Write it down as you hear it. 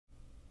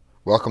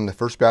Welcome to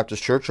First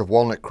Baptist Church of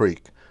Walnut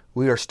Creek.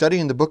 We are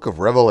studying the book of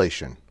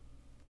Revelation.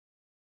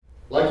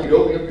 I'd like you to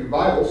open up your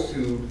Bibles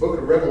to the book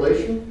of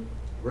Revelation,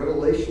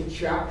 Revelation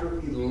chapter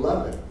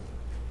 11.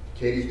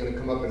 Katie's going to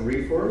come up and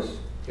read for us.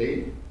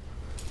 Katie?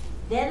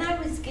 Then I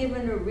was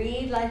given a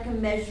reed like a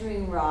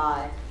measuring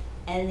rod,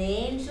 and the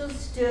angel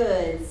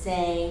stood,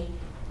 saying,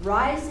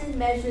 "Rise and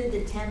measure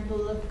the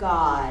temple of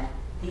God,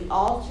 the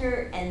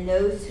altar and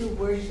those who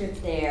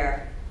worship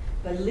there.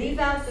 But leave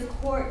out the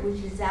court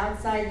which is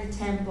outside the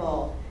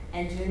temple,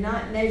 and do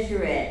not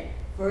measure it,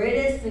 for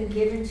it has been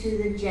given to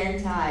the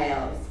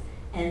Gentiles,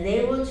 and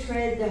they will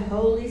tread the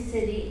holy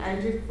city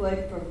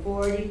underfoot for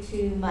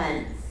 42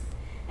 months.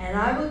 And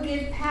I will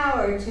give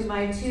power to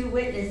my 2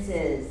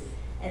 witnesses,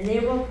 and they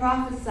will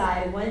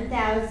prophesy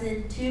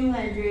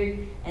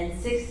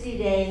 1,260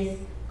 days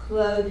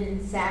clothed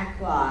in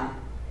sackcloth.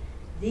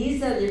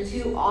 These are the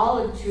 2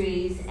 olive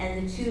trees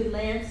and the 2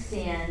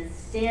 lampstands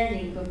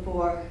standing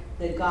before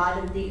the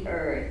God of the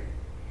earth.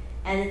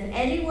 And if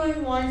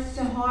anyone wants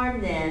to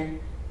harm them,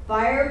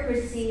 fire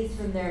proceeds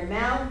from their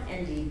mouth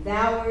and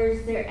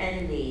devours their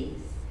enemies.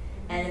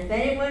 And if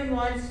anyone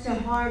wants to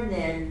harm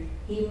them,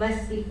 he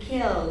must be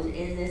killed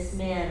in this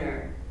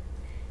manner.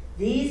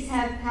 These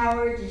have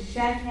power to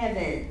shut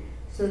heaven,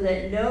 so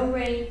that no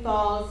rain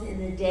falls in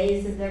the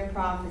days of their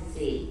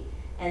prophecy.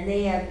 And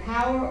they have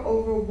power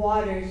over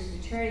waters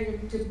to turn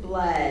them to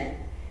blood,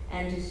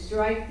 and to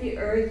strike the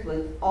earth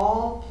with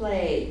all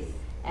plagues,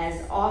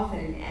 as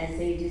often as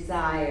they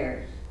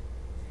desire.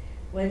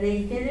 When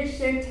they finish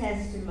their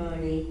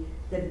testimony,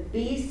 the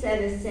beast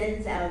that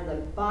ascends out of the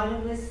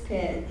bottomless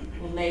pit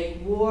will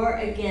make war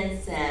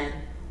against them,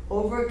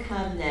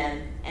 overcome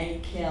them,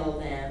 and kill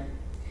them.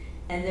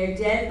 And their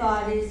dead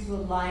bodies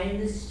will lie in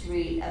the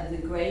street of the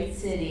great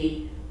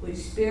city, which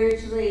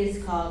spiritually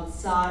is called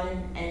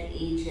Sodom and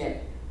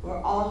Egypt, where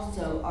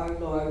also our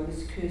Lord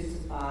was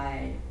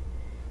crucified.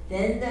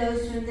 Then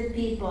those from the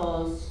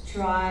peoples,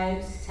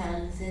 tribes,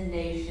 tongues, and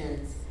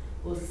nations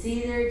will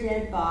see their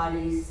dead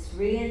bodies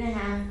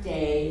 3.5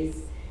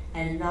 days,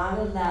 and not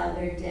allow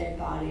their dead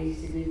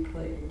bodies to be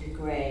put into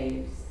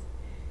graves.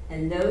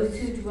 And those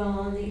who dwell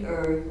on the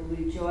earth will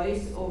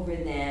rejoice over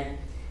them,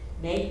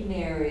 make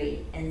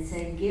merry, and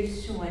send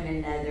gifts to one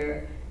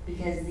another,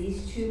 because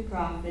these 2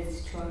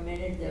 prophets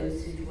tormented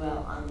those who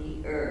dwell on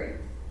the earth.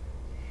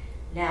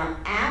 Now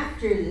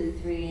after the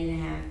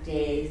 3.5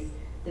 days,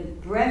 the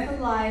breath of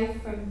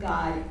life from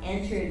God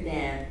entered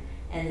them,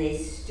 and they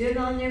stood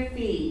on their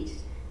feet,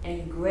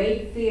 and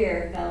great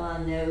fear fell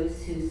on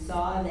those who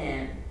saw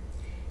them.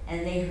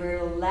 And they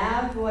heard a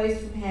loud voice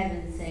from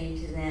heaven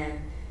saying to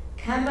them,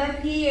 "Come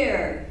up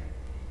here."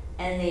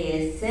 And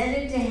they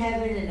ascended to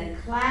heaven in a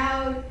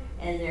cloud,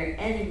 and their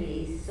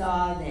enemies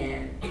saw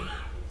them.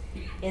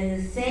 In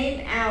the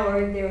same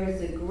hour there was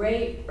a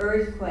great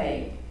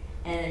earthquake,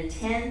 and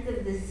 1/10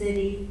 of the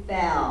city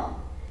fell.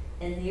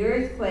 In the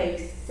earthquake,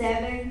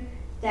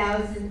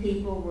 7,000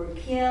 people were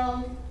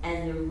killed,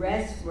 and the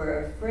rest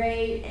were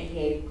afraid and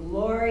gave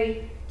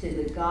glory to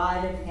the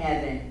God of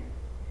heaven.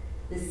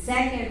 The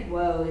second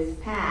woe is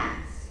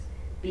past.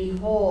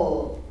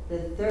 Behold, the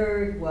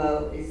third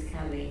woe is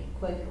coming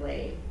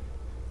quickly.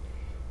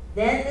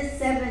 Then the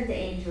 7th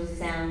angel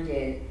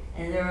sounded,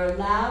 and there were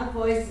loud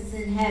voices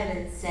in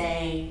heaven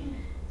saying,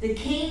 "The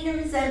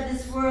kingdoms of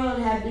this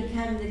world have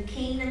become the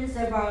kingdoms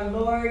of our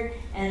Lord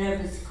and of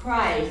his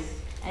Christ,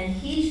 and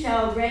he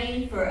shall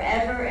reign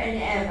forever and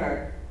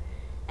ever."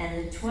 And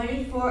the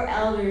 24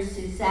 elders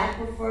who sat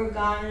before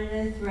God on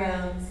their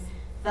thrones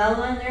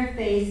fell on their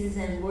faces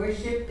and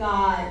worshiped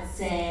God,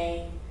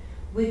 saying,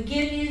 "We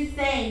give you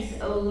thanks,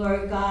 O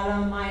Lord God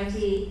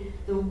Almighty,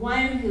 the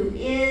one who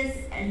is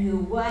and who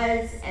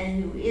was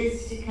and who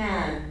is to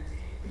come,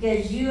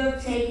 because you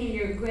have taken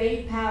your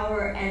great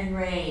power and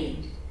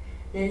reigned.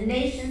 The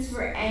nations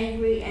were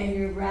angry, and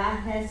your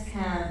wrath has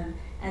come,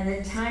 and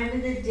the time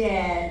of the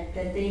dead,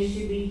 that they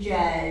should be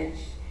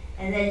judged,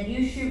 and that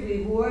you should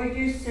reward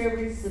your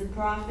servants, the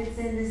prophets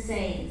and the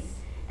saints,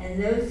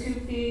 and those who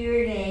fear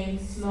your name,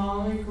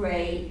 small and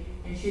great,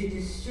 and should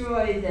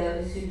destroy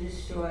those who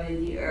destroy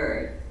the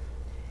earth."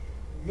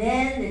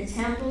 Then the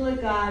temple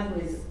of God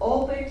was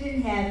opened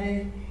in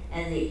heaven,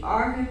 and the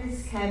ark of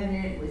his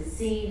covenant was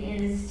seen in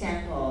his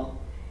temple.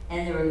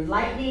 And there were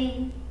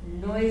lightning,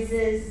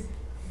 noises,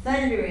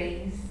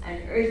 thunderings,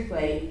 an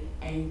earthquake,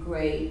 and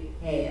great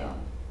hail.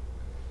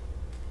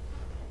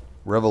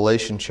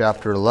 Revelation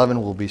chapter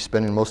 11 we'll be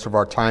spending most of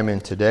our time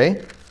in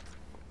today.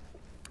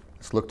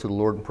 Let's look to the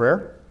Lord in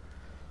prayer.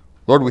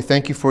 Lord, we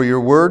thank you for your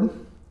word.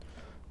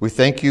 We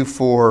thank you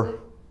for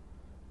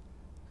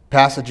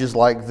passages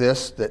like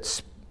this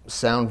that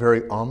sound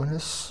very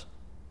ominous,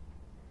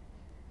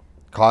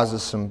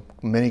 causes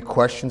many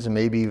questions and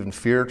maybe even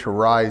fear to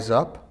rise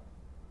up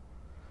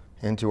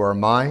into our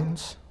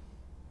minds.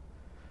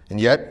 And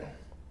yet,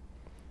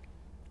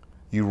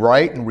 you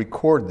write and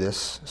record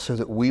this so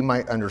that we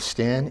might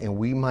understand and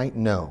we might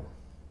know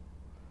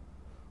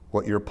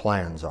what your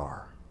plans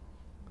are.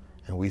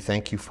 And we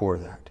thank you for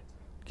that.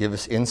 Give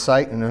us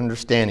insight and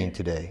understanding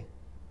today.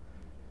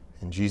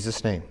 In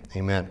Jesus' name,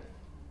 amen.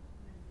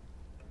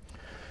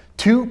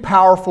 two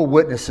powerful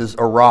witnesses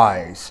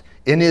arise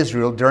in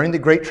Israel during the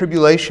Great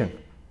Tribulation.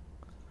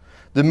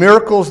 The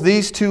miracles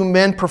these two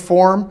men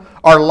perform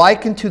are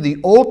likened to the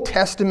Old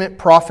Testament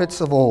prophets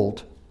of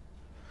old.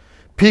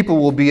 People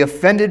will be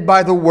offended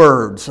by the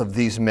words of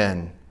these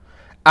men,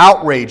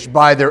 outraged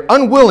by their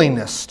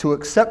unwillingness to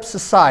accept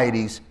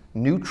society's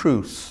new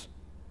truths.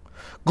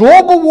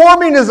 Global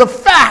warming is a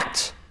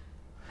fact.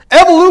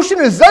 Evolution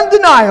is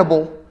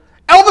undeniable.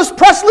 Elvis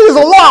Presley is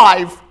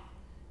alive.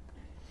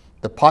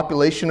 The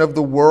population of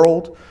the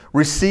world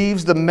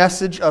receives the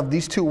message of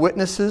these two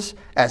witnesses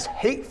as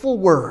hateful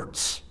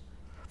words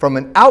from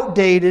an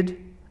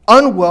outdated,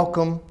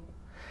 unwelcome,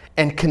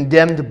 and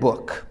condemned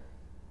book,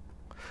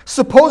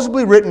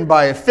 supposedly written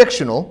by a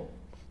fictional,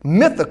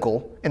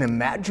 mythical, and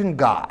imagined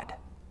God.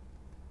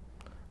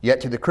 Yet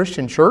to the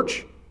Christian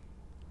church,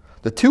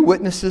 the two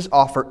witnesses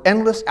offer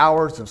endless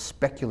hours of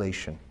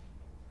speculation.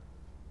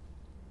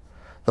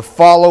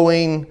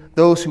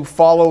 Those who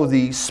follow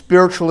the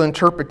spiritual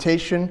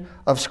interpretation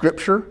of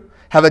Scripture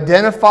have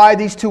identified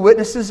these two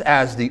witnesses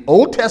as the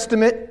Old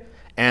Testament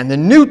and the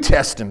New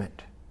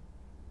Testament.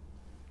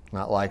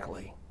 Not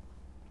likely.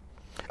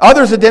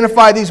 Others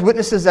identify these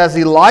witnesses as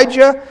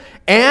Elijah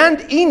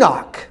and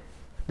Enoch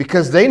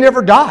because they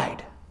never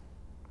died.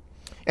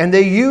 And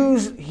they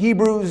use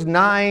Hebrews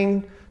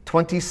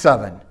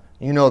 9:27.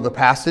 You know the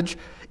passage.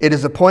 It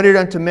is appointed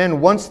unto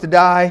men once to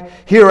die,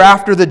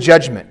 hereafter the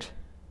judgment.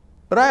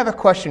 But I have a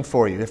question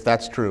for you, if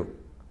that's true.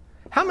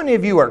 How many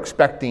of you are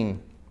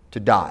expecting to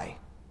die?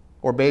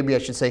 Or maybe I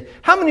should say,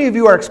 how many of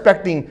you are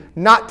expecting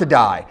not to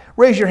die?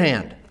 Raise your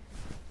hand.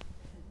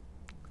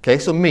 Okay,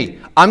 so me.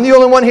 I'm the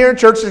only one here in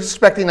church that's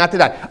expecting not to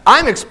die.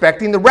 I'm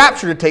expecting the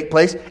rapture to take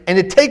place and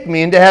to take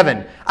me into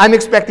heaven. I'm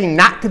expecting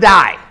not to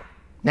die.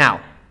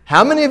 Now,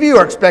 how many of you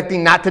are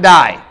expecting not to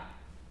die?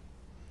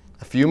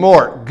 A few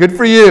more. Good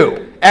for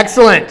you.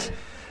 Excellent.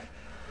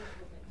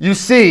 You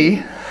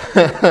see,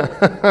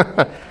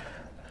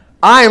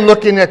 I am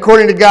looking,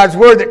 according to God's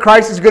word, that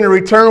Christ is going to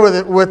return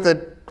with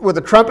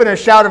a trumpet and a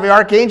shout of the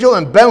archangel,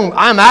 and boom,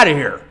 I'm out of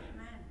here.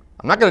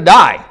 I'm not going to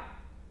die.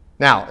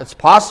 Now, it's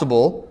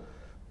possible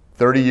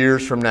 30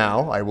 years from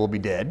now I will be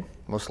dead,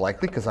 most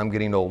likely, because I'm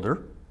getting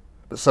older.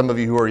 But some of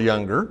you who are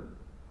younger,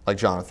 like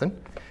Jonathan,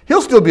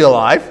 he'll still be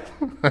alive.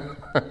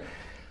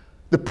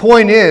 The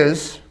point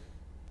is,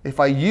 if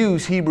I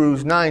use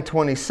Hebrews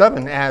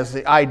 9:27 as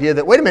the idea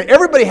that, wait a minute,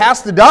 everybody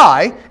has to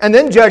die, and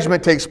then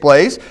judgment takes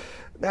place,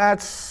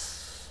 that's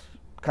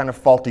kind of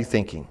faulty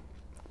thinking.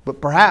 But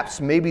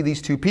perhaps maybe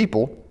these two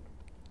people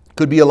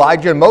could be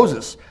Elijah and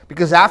Moses.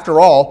 Because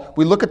after all,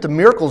 we look at the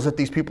miracles that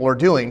these people are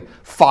doing.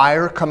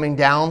 Fire coming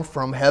down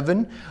from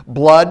heaven,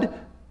 blood,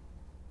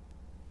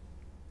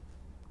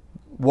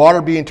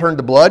 water being turned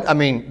to blood. I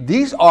mean,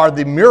 these are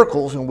the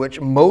miracles in which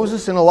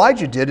Moses and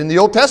Elijah did in the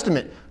Old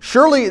Testament.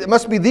 Surely it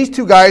must be these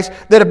two guys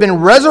that have been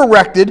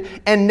resurrected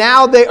and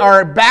now they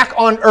are back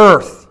on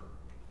earth.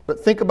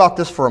 But think about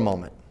this for a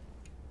moment.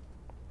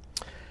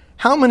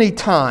 How many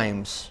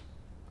times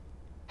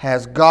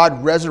has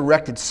God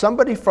resurrected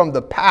somebody from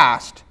the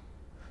past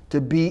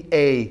to be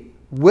a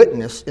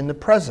witness in the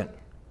present?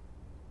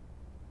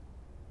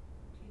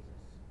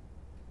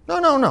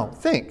 No.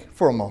 Think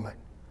for a moment.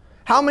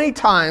 How many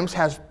times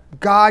has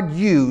God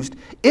used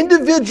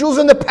individuals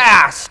in the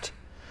past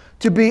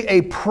to be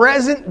a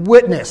present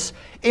witness?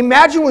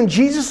 Imagine when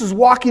Jesus was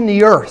walking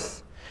the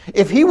earth.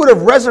 If he would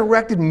have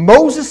resurrected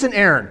Moses and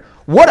Aaron,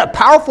 what a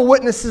powerful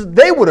witnesses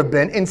they would have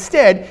been.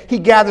 Instead, he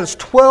gathers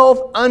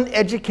 12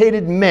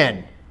 uneducated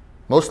men,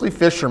 mostly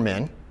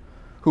fishermen,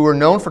 who are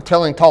known for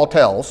telling tall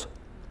tales,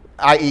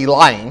 i.e.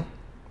 lying,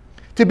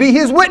 to be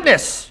his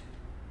witness.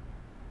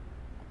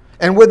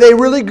 And were they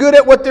really good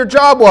at what their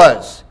job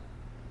was?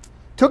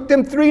 Took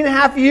them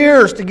 3.5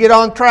 years to get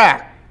on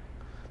track,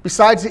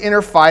 besides the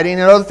inner fighting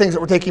and other things that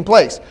were taking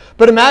place.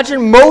 But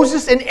imagine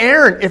Moses and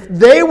Aaron, if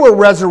they were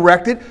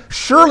resurrected,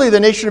 surely the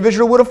nation of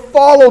Israel would have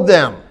followed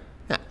them.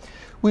 Now,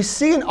 we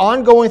see an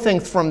ongoing thing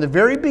from the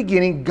very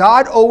beginning.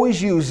 God always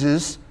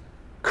uses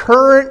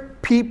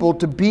current people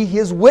to be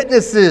his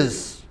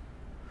witnesses.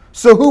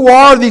 So who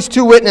are these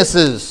two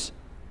witnesses?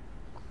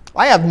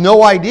 I have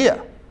no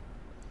idea.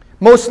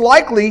 Most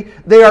likely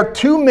they are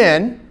two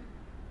men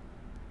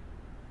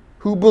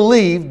who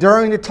believed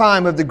during the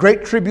time of the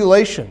Great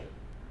Tribulation.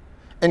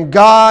 And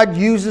God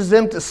uses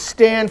them to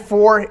stand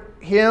for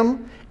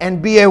him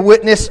and be a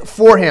witness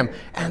for him.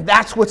 And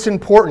that's what's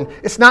important.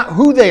 It's not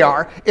who they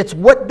are, it's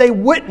what they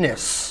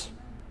witness.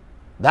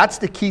 That's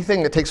the key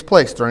thing that takes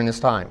place during this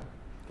time.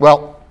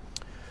 Well,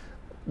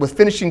 with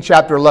finishing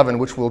chapter 11,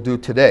 which we'll do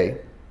today,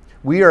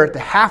 we are at the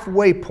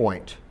halfway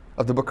point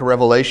of the book of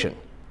Revelation.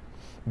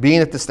 Being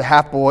at this the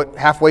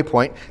halfway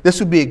point, this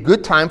would be a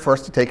good time for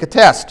us to take a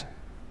test.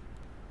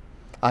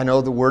 I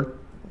know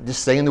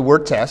just saying the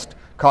word test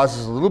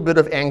causes a little bit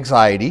of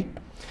anxiety,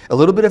 a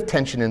little bit of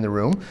tension in the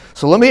room.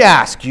 So let me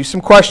ask you some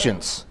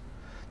questions.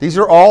 These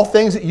are all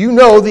things that you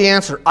know the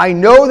answer. I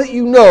know that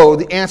you know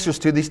the answers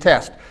to these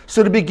tests.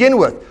 So to begin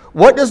with,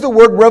 what does the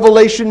word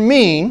revelation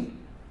mean?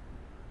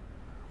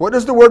 What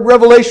does the word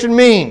revelation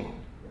mean?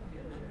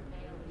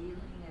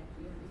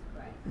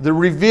 The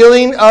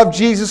revealing of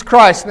Jesus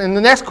Christ. And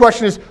the next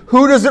question is,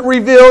 who does it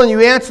reveal? And you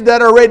answered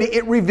that already.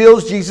 It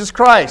reveals Jesus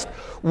Christ.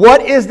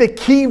 What is the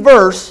key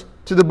verse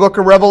to the book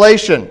of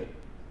Revelation?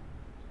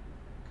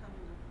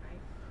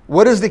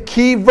 What is the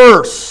key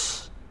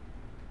verse?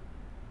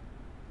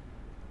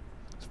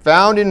 It's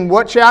found in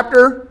what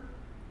chapter?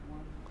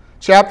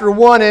 Chapter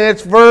 1, and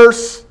it's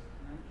verse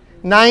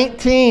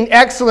 19.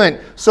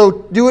 Excellent.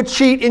 So do a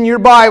cheat in your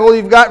Bible.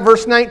 You've got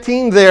verse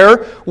 19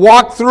 there.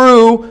 Walk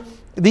through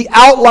the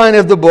outline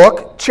of the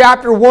book.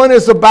 Chapter 1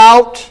 is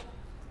about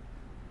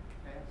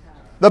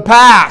the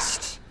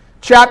past.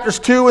 Chapters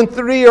 2 and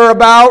 3 are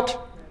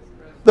about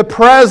the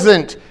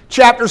present.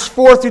 Chapters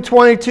 4 through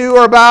 22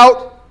 are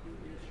about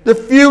the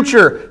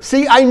future.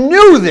 See, I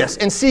knew this.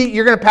 And see,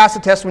 you're going to pass the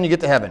test when you get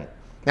to heaven.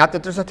 Not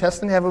that there's a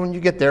test in heaven when you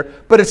get there,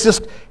 but it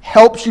just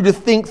helps you to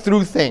think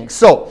through things.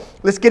 So,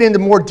 let's get into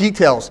more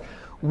details.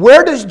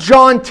 Where does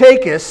John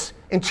take us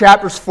in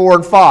chapters 4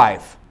 and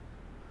 5?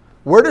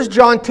 Where does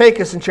John take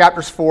us in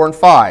chapters 4 and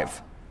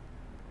 5?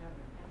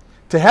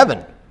 To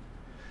heaven.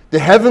 The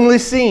heavenly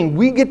scene.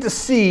 We get to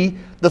see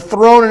the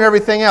throne and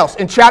everything else.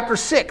 In chapter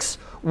 6,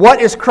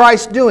 what is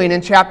Christ doing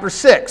in chapter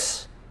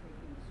 6?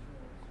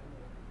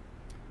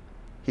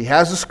 He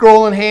has a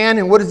scroll in hand,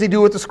 and what does he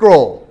do with the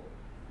scroll?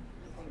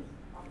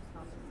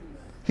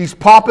 He's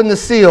popping the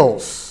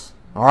seals.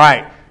 All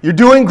right. You're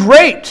doing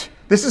great.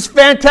 This is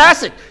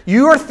fantastic.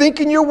 You are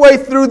thinking your way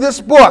through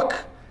this book.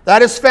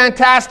 That is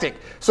fantastic.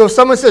 So if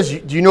someone says,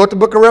 do you know what the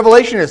book of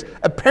Revelation is?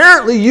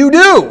 Apparently you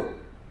do.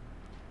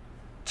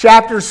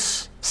 Chapter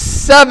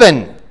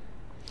 7.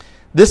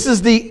 This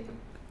is the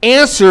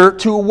answer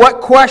to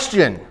what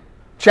question?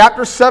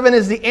 Chapter 7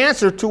 is the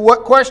answer to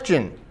what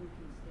question?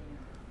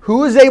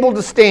 Who is able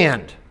to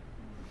stand?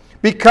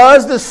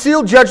 Because the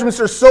seal judgments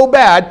are so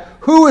bad,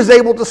 who is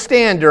able to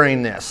stand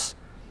during this?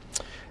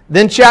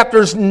 Then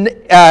chapters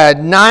 8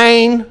 and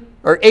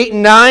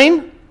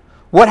 9.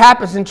 What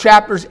happens in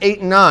chapters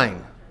 8 and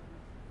 9?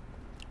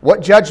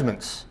 What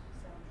judgments?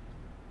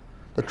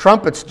 The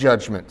trumpet's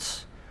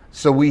judgments.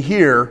 So we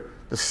hear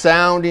the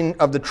sounding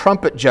of the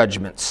trumpet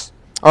judgments.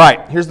 All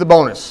right, here's the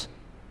bonus.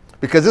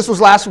 Because this was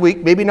last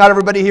week. Maybe not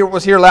everybody here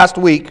was here last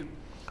week.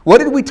 What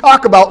did we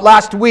talk about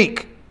last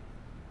week?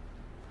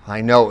 I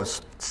know, it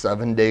was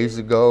 7 days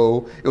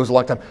ago. It was a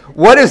long time.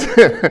 What is...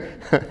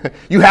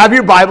 You have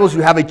your Bibles.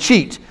 You have a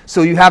cheat.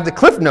 So you have the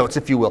Cliff Notes,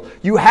 if you will.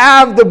 You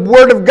have the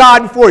Word of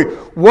God before you.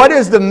 What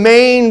is the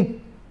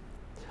main...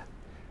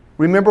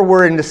 Remember,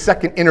 we're in the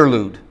second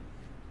interlude.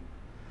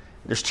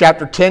 There's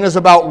chapter 10 is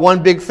about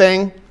one big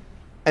thing.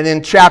 And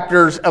then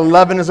chapters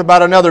 11 is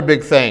about another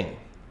big thing.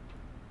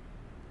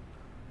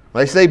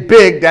 When I say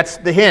big, that's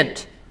the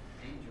hint.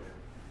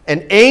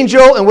 An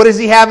angel, and what does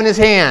he have in his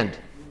hand?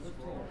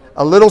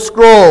 A little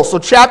scroll. So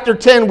chapter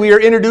 10, we are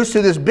introduced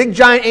to this big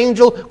giant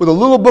angel with a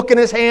little book in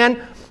his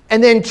hand.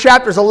 And then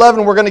chapters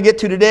 11 we're going to get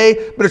to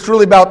today, but it's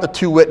really about the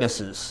two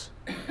witnesses.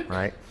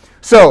 Right?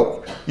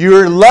 So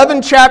you're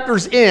 11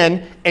 chapters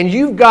in, and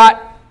you've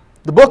got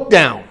the book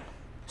down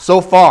so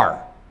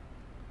far.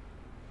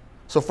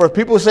 So for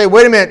people who say,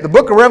 wait a minute, the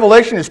book of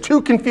Revelation is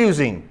too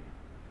confusing.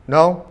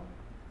 No,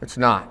 it's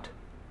not.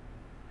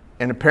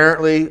 And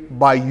apparently,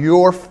 by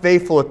your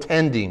faithful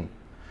attending,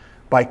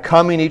 by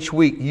coming each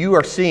week, you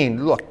are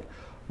seeing, look,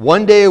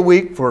 one day a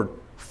week for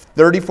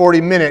 30, 40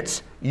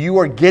 minutes, you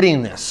are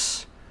getting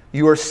this.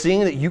 You are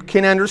seeing that you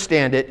can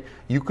understand it,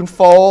 you can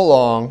follow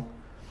along,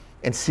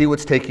 and see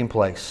what's taking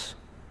place.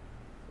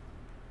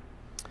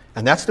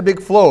 And that's the big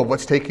flow of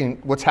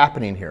what's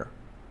happening here.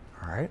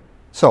 All right?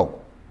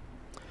 So,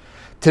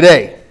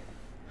 today,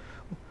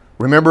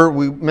 remember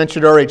we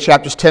mentioned already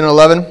chapters 10 and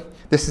 11.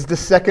 This is the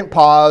second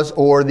pause,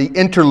 or the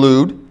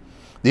interlude.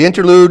 The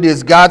interlude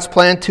is God's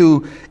plan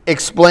to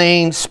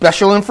explain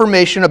special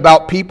information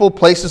about people,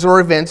 places, or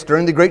events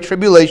during the Great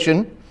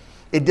Tribulation.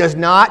 It does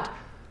not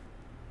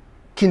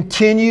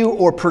continue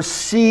or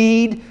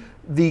precede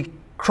the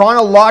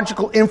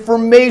chronological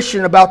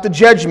information about the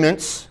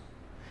judgments.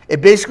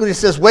 It basically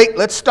just says, wait,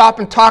 let's stop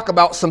and talk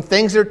about some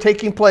things that are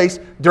taking place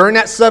during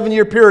that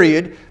 7-year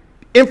period.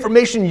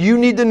 Information you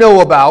need to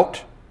know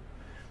about.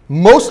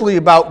 Mostly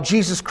about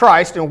Jesus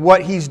Christ and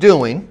what He's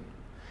doing.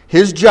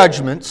 His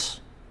judgments.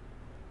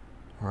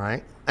 All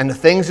right, and the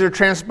things that are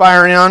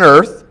transpiring on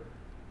earth.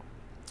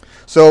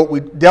 So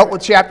we dealt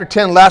with chapter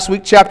 10 last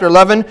week. Chapter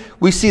 11,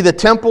 we see the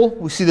temple,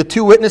 we see the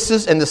two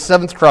witnesses, and the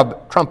seventh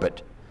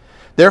trumpet.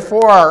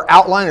 Therefore, our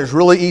outline is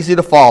really easy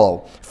to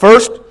follow.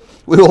 First,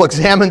 we will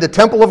examine the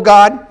temple of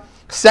God.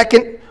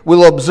 Second, we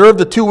will observe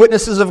the two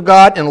witnesses of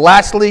God. And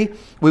lastly,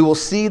 we will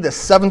see the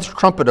seventh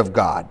trumpet of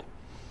God.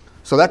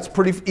 So that's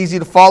pretty easy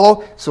to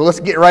follow. So let's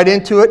get right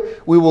into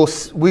it. We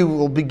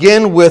will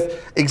begin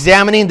with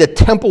examining the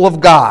temple of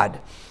God.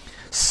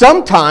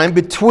 Sometime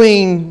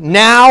between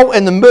now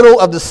and the middle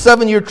of the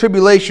 7-year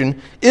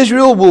tribulation,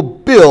 Israel will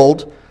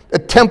build a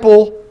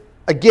temple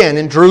again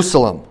in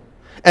Jerusalem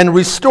and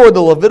restore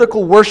the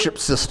Levitical worship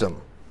system.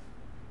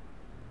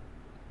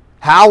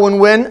 How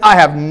and when? I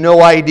have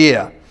no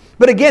idea.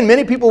 But again,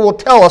 many people will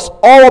tell us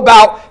all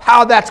about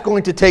how that's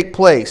going to take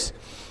place.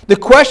 The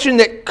question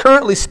that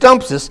currently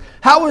stumps us,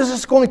 how is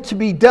this going to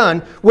be done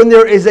when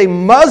there is a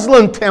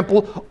Muslim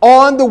temple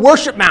on the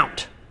worship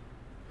mount?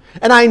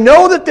 And I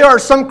know that there are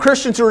some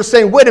Christians who are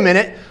saying, wait a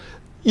minute,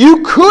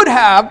 you could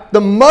have the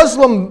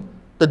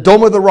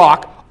Dome of the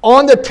Rock,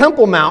 on the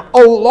Temple Mount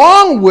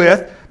along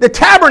with the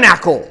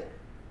tabernacle.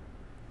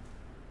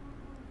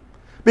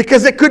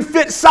 Because it could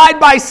fit side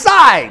by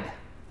side.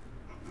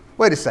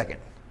 Wait a second.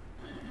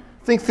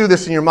 Think through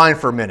this in your mind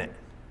for a minute.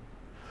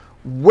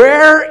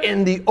 Where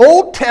in the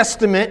Old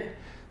Testament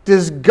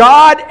does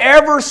God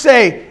ever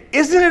say,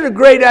 isn't it a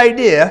great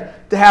idea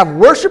to have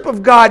worship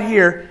of God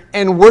here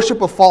and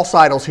worship of false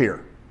idols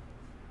here?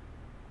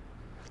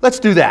 Let's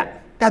do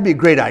that. That'd be a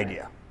great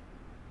idea.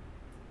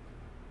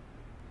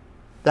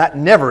 That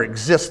never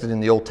existed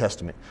in the Old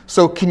Testament.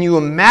 So can you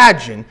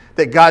imagine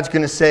that God's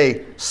going to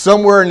say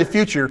somewhere in the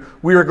future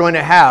we are going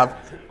to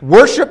have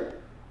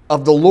worship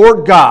of the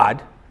Lord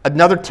God,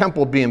 another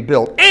temple being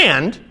built,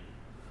 and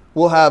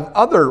we'll have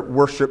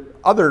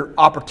other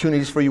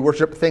opportunities for you to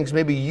worship, things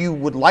maybe you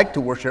would like to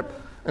worship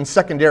in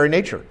secondary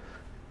nature.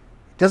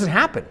 It doesn't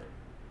happen.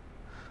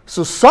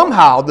 So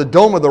somehow the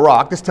Dome of the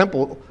Rock, this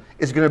temple,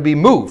 is going to be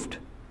moved,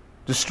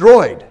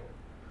 destroyed,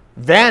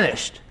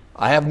 vanished.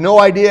 I have no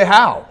idea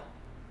how.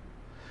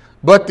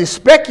 But the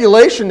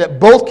speculation that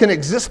both can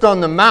exist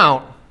on the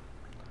mount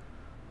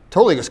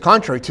totally is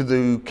contrary to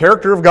the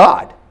character of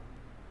God.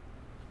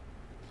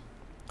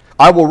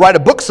 I will write a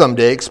book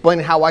someday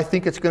explaining how I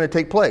think it's going to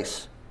take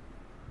place.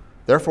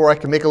 Therefore, I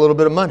can make a little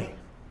bit of money,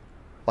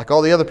 like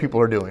all the other people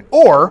are doing.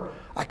 Or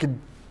I could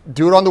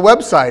do it on the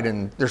website,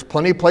 and there's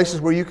plenty of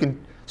places where you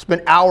can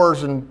spend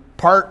hours and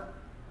part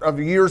of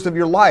years of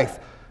your life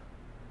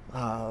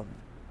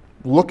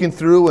looking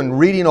through and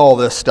reading all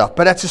this stuff.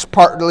 But that's just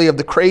partly of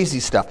the crazy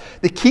stuff.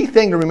 The key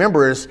thing to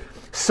remember is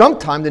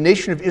sometime the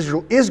nation of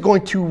Israel is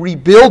going to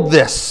rebuild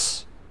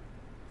this.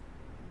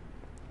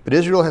 But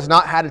Israel has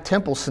not had a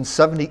temple since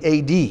 70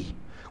 AD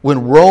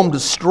when Rome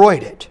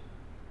destroyed it.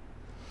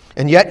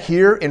 And yet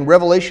here in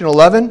Revelation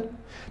 11,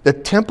 the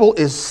temple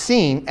is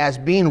seen as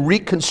being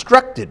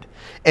reconstructed.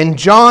 And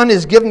John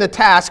is given the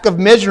task of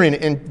measuring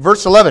it in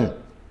verse 11.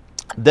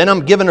 Then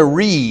I'm given a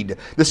reed.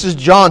 This is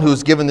John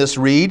who's given this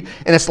reed,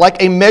 and it's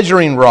like a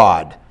measuring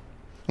rod.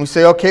 We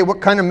say, okay,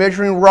 what kind of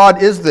measuring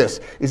rod is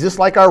this? Is this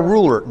like our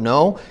ruler?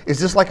 No. Is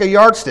this like a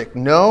yardstick?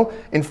 No.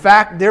 In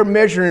fact, their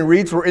measuring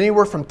reeds were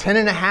anywhere from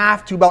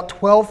 10.5 to about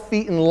 12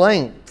 feet in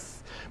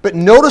length. But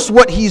notice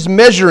what he's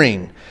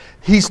measuring.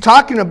 He's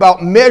talking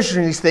about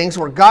measuring these things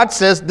where God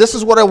says, this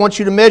is what I want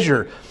you to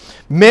measure.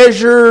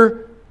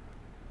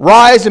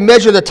 Rise and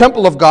measure the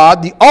temple of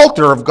God, the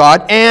altar of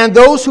God, and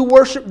those who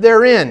worship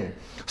therein.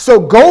 So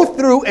go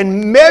through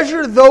and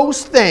measure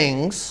those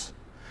things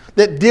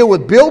that deal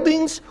with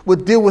buildings,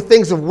 would deal with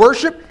things of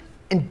worship,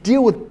 and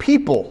deal with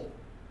people.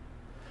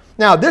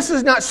 Now, this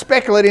is not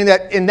speculating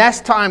that in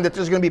that time that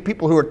there's going to be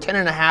people who are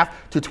 10.5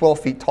 to 12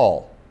 feet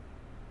tall.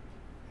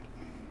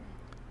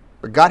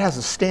 But God has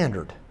a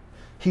standard.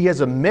 He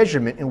has a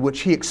measurement in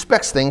which he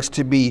expects things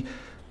to be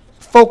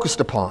focused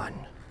upon.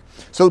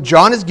 So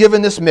John is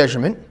given this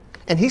measurement,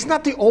 and he's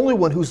not the only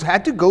one who's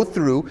had to go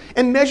through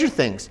and measure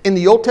things. In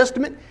the Old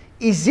Testament,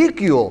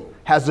 Ezekiel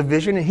has a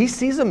vision, and he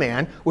sees a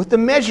man with the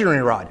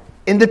measuring rod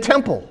in the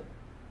temple.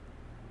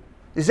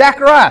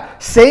 Zechariah,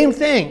 same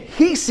thing.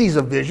 He sees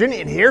a vision,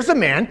 and here's a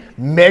man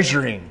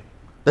measuring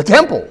the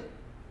temple.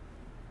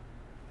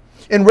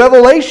 In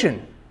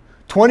Revelation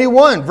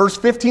 21, verse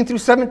 15 through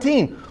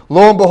 17,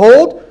 lo and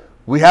behold,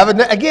 we have,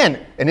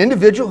 again, an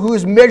individual who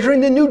is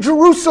measuring the New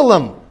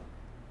Jerusalem.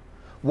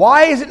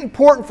 Why is it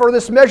important for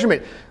this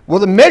measurement? Well,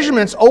 the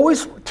measurements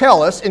always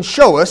tell us and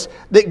show us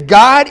that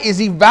God is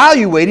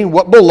evaluating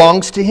what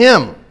belongs to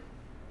him.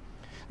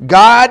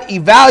 God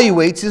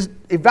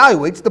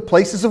evaluates the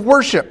places of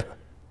worship.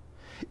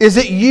 Is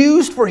it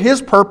used for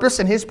his purpose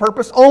and his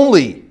purpose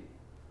only?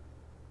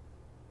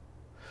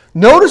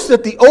 Notice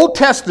that the Old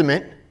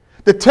Testament,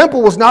 the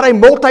temple was not a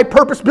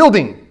multi-purpose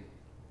building.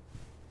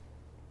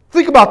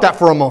 Think about that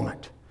for a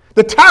moment.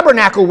 The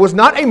tabernacle was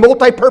not a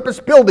multi-purpose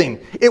building.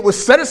 It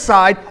was set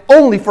aside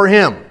only for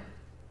him.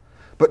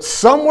 But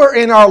somewhere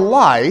in our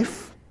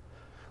life,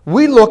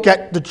 we look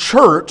at the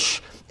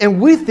church and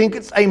we think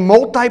it's a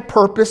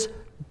multi-purpose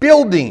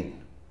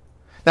building.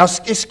 Now,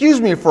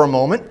 excuse me for a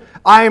moment.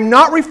 I am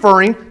not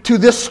referring to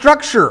this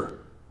structure.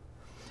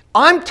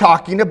 I'm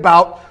talking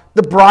about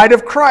the bride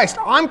of Christ.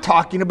 I'm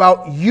talking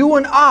about you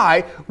and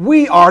I.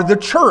 We are the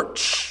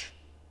church.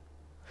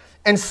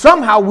 And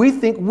somehow we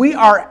think we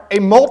are a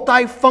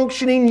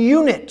multi-functioning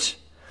unit,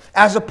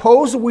 as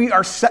opposed to we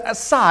are set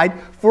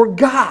aside for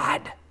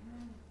God.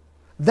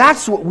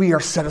 That's what we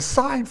are set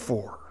aside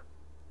for.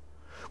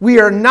 We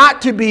are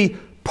not to be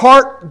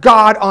part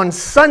God on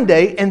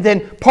Sunday and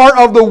then part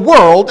of the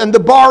world and the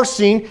bar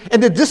scene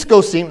and the disco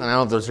scene. I don't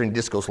know if there's any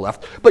discos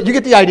left, but you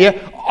get the idea.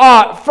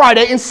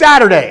 Friday and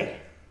Saturday.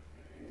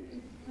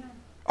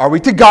 Are we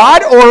to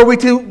God, or are we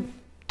to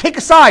take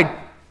a side,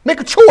 make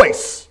a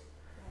choice?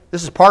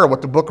 This is part of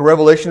what the book of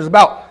Revelation is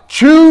about.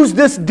 Choose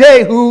this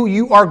day who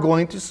you are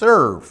going to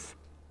serve.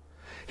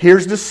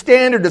 Here's the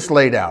standard that's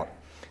laid out.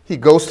 He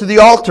goes to the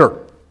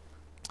altar.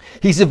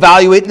 He's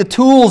evaluating the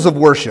tools of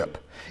worship.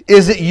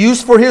 Is it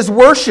used for his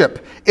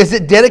worship? Is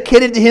it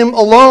dedicated to him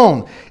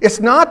alone?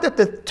 It's not that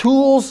the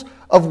tools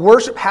of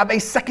worship have a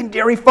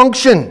secondary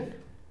function.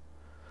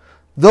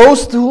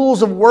 Those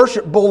tools of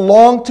worship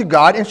belong to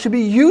God and should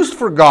be used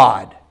for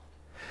God.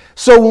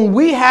 So when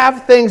we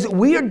have things that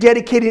we are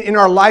dedicating in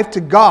our life to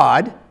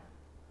God,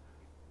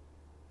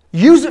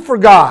 use it for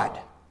God.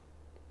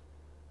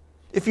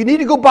 If you need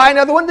to go buy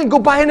another one, then go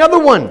buy another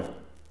one.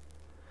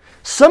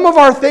 Some of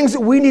our things that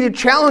we need to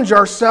challenge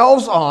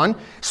ourselves on,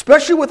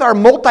 especially with our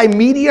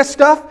multimedia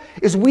stuff,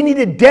 is we need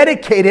to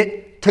dedicate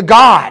it to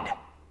God.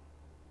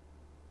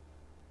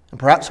 And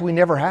perhaps we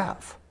never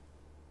have.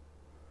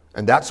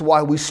 And that's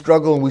why we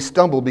struggle and we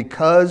stumble,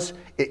 because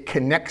it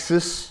connects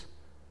us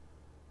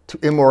to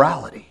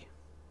immorality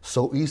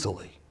so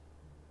easily.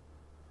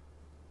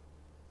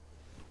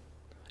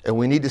 And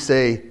we need to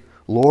say,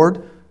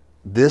 Lord,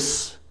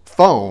 this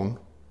phone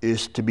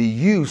is to be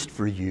used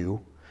for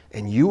you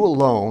and you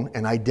alone,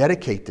 and I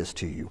dedicate this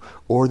to you.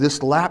 Or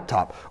this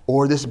laptop,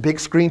 or this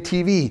big screen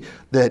TV,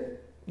 that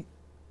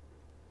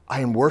I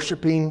am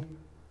worshiping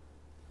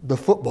the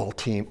football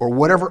team or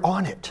whatever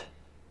on it.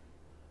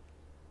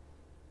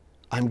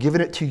 I'm giving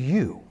it to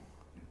you.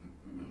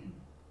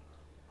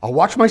 I'll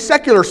watch my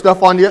secular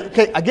stuff on the...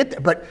 Okay, I get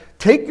that. But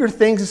take your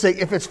things and say,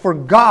 if it's for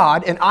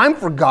God and I'm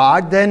for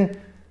God,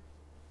 then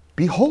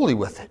be holy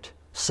with it.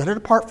 Set it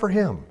apart for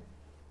Him.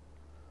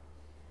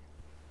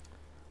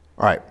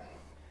 All right.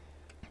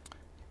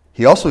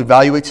 He also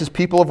evaluates his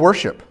people of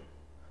worship.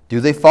 Do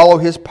they follow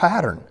his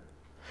pattern?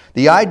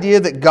 The idea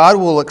that God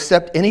will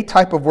accept any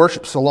type of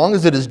worship so long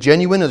as it is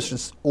genuine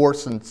or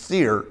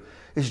sincere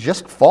is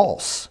just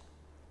false.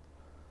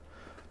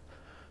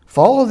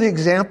 Follow the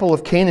example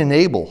of Cain and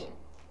Abel.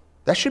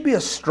 That should be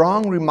a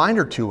strong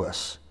reminder to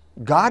us.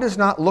 God is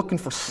not looking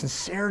for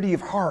sincerity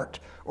of heart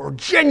or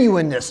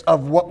genuineness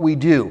of what we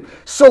do.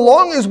 So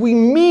long as we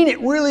mean it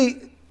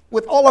really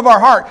with all of our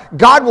heart,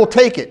 God will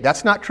take it.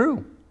 That's not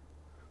true.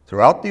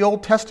 Throughout the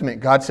Old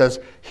Testament, God says,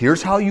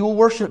 here's how you will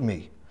worship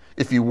me.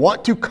 If you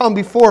want to come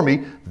before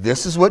me,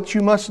 this is what you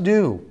must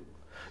do.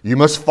 You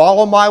must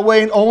follow my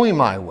way and only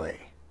my way.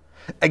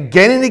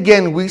 Again and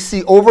again, we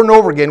see over and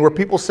over again where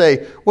people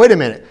say, wait a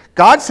minute,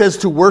 God says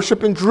to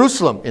worship in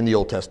Jerusalem in the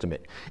Old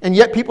Testament. And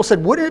yet people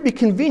said, wouldn't it be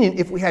convenient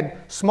if we had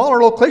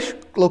smaller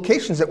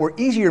locations that were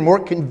easier and more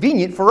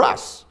convenient for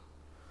us?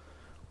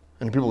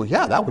 And people go,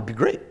 yeah, that would be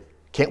great.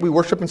 Can't we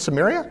worship in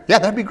Samaria? Yeah,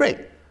 that'd be great.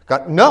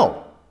 God,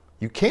 no,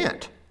 you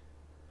can't.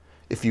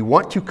 If you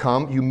want to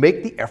come, you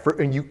make the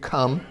effort and you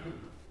come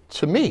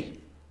to me.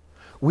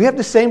 We have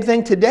the same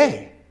thing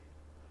today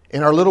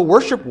in our little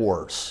worship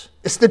wars.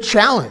 It's the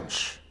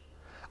challenge.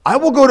 I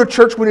will go to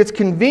church when it's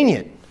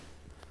convenient.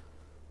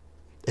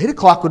 8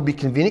 o'clock would be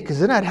convenient because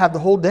then I'd have the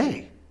whole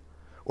day.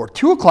 Or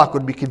 2 o'clock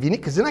would be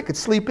convenient because then I could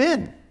sleep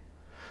in.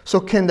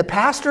 So can the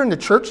pastor and the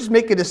churches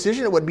make a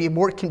decision that would be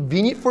more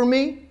convenient for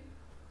me?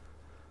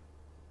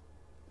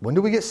 When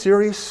do we get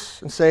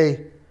serious and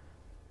say,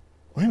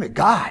 wait a minute,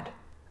 God,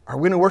 are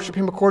we going to worship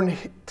Him according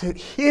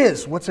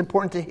to what's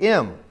important to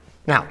Him?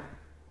 Now,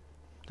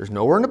 there's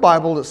nowhere in the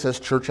Bible that says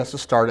church has to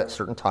start at a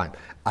certain time.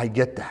 I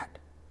get that.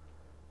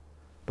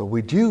 But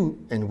we do,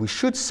 and we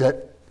should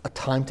set a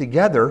time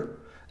together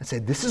and say,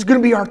 this is going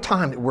to be our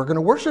time that we're going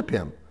to worship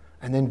Him,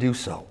 and then do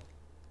so.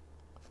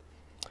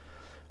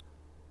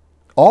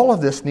 All of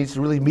this needs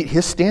to really meet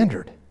His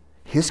standard,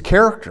 His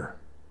character.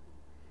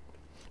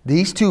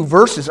 These two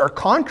verses are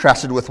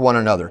contrasted with one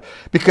another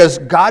because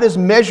God is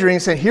measuring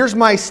and saying, here's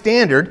my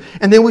standard.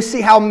 And then we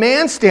see how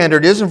man's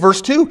standard is in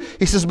verse 2.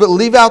 He says, but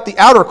leave out the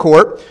outer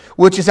court,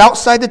 which is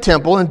outside the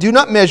temple, and do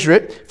not measure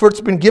it, for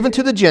it's been given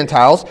to the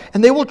Gentiles,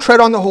 and they will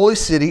tread on the holy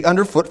city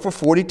underfoot for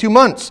 42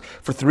 months,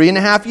 for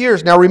 3.5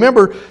 years. Now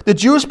remember, the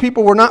Jewish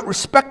people were not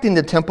respecting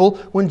the temple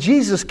when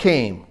Jesus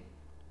came.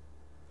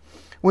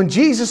 When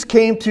Jesus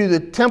came to the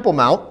Temple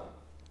Mount,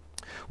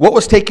 what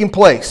was taking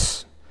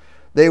place?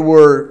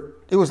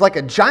 It was like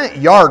a giant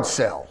yard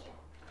sale.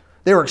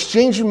 They were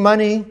exchanging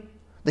money.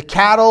 The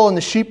cattle and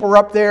the sheep were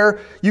up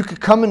there. You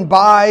could come and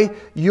buy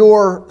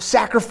your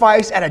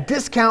sacrifice at a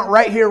discount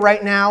right here,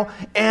 right now,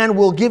 and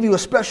we'll give you a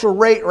special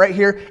rate right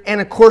here. And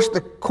of course,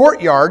 the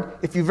courtyard,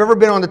 if you've ever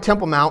been on the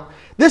Temple Mount,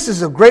 this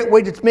is a great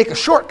way to make a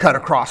shortcut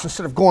across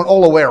instead of going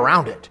all the way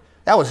around it.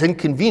 That was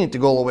inconvenient to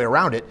go all the way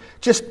around it.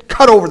 Just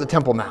cut over the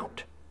Temple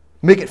Mount.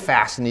 Make it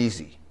fast and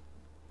easy.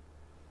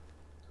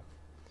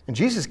 And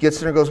Jesus gets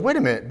there and goes, wait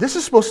a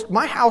minute,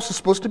 my house is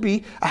supposed to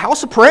be a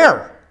house of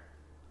prayer.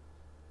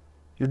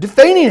 You're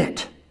defaning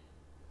it.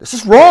 This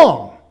is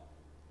wrong.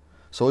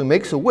 So he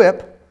makes a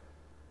whip,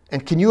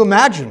 and can you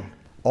imagine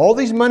all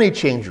these money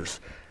changers?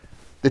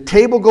 The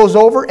table goes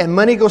over and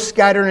money goes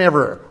scattering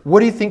everywhere. What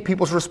do you think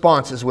people's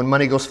response is when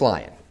money goes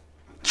flying?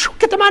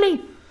 Get the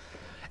money.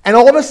 And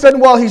all of a sudden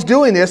while he's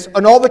doing this,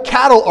 and all the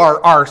cattle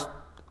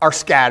are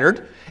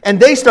scattered, And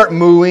they start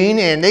mooing,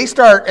 and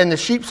the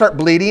sheep start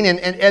bleeding,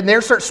 and they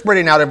start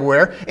spreading out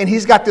everywhere. And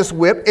he's got this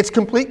whip. It's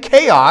complete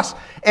chaos,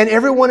 and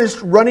everyone is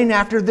running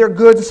after their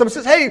goods. And someone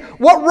says, hey,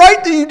 what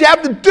right do you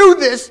have to do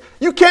this?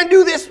 You can't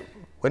do this.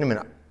 Wait a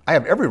minute. I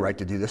have every right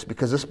to do this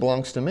because this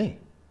belongs to me.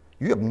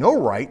 You have no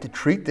right to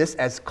treat this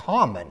as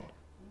common.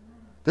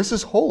 This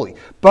is holy.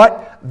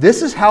 But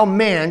this is how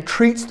man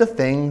treats the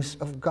things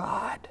of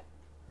God.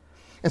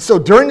 And so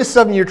during the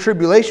 7-year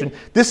tribulation,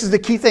 this is the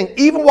key thing.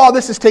 Even while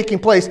this is taking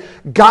place,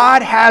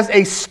 God has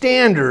a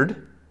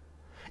standard,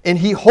 and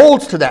he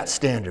holds to that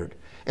standard.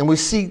 And we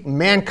see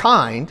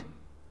mankind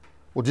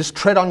will just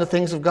tread on the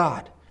things of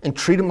God and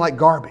treat them like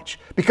garbage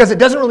because it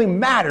doesn't really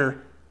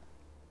matter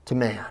to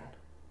man.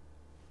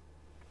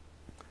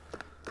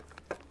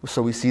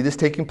 So we see this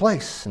taking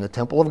place in the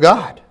temple of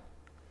God.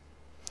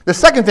 The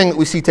second thing that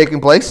we see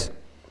taking place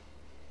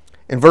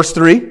in verse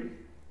 3,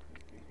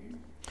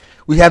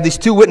 we have these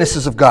two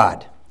witnesses of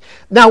God.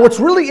 Now, what's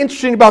really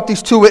interesting about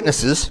these two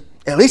witnesses,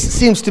 at least it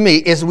seems to me,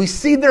 is we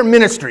see their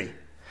ministry.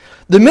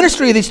 The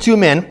ministry of these two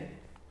men,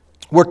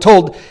 we're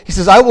told, he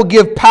says, I will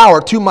give power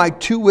to my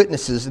two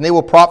witnesses, and they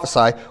will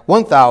prophesy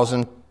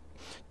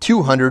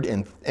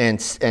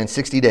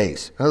 1,260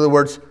 days. In other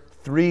words,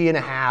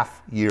 3.5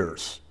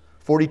 years,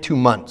 42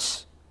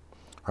 months.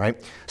 All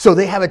right? So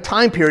they have a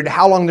time period to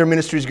how long their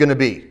ministry is going to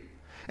be.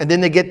 And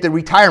then they get the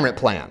retirement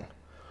plan,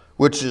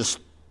 which is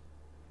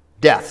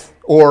death,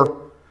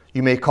 or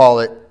you may call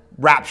it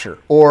rapture,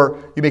 or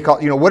you may call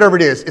it, whatever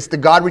it is. It's the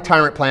God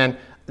retirement plan.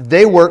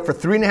 They work for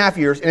 3.5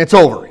 years, and it's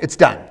over. It's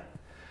done.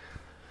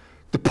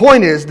 The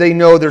point is, they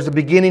know there's a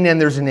beginning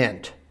and there's an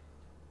end.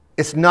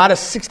 It's not a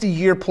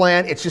 60-year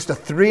plan. It's just a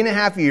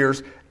 3.5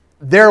 years.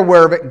 They're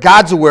aware of it.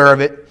 God's aware of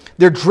it.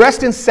 They're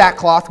dressed in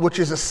sackcloth, which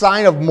is a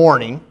sign of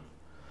mourning.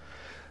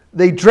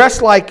 They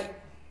dress like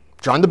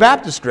John the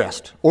Baptist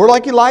dressed, or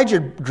like Elijah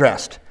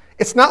dressed.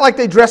 It's not like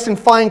they dressed in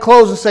fine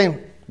clothes and saying,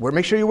 well,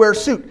 make sure you wear a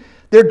suit.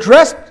 Their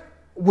dress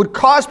would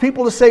cause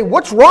people to say,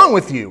 what's wrong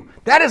with you?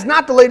 That is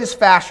not the latest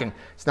fashion.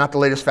 It's not the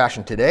latest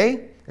fashion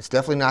today. It's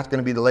definitely not going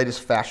to be the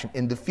latest fashion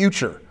in the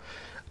future.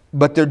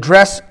 But their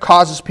dress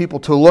causes people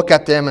to look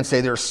at them and say,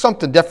 there's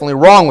something definitely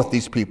wrong with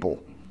these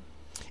people.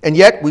 And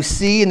yet, we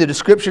see in the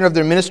description of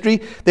their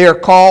ministry, they are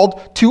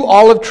called 2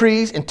 olive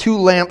trees and 2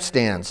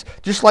 lampstands.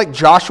 Just like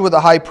Joshua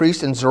the high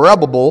priest and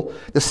Zerubbabel,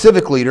 the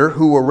civic leader,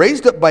 who were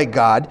raised up by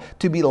God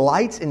to be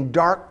lights in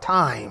dark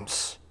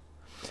times.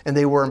 And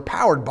they were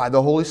empowered by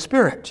the Holy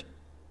Spirit.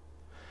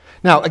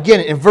 Now, again,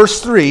 in verse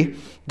 3,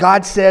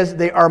 God says,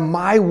 they are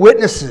my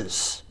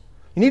witnesses.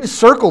 You need to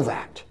circle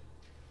that.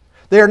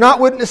 They are not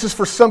witnesses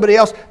for somebody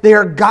else. They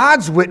are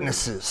God's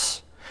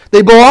witnesses.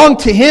 They belong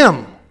to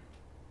Him.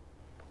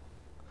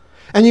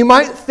 And you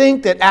might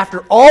think that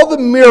after all the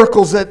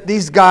miracles that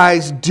these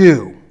guys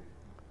do,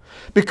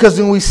 because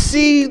when we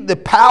see the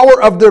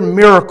power of their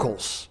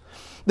miracles,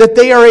 that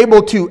they are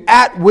able to,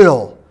 at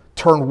will,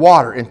 turn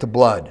water into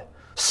blood,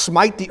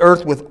 smite the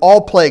earth with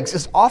all plagues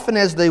as often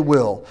as they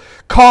will,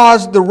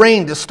 cause the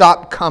rain to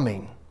stop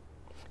coming,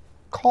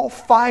 call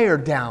fire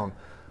down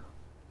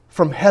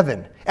from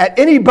heaven at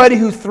anybody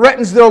who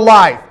threatens their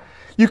life.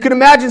 You can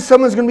imagine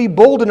someone's going to be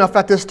bold enough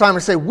at this time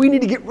and say, we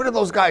need to get rid of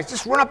those guys.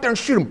 Just run up there and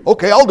shoot them.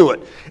 Okay, I'll do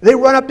it. They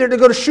run up there to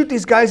go to shoot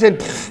these guys,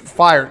 and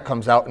fire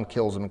comes out and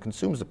kills them and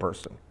consumes the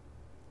person.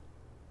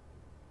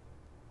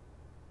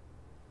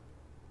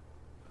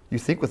 You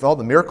think with all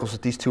the miracles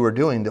that these two are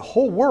doing, the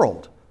whole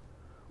world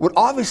would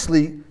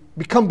obviously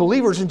become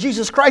believers in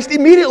Jesus Christ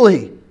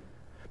immediately.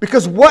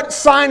 Because what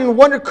sign and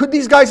wonder could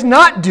these guys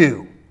not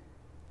do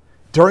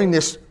during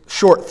this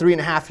short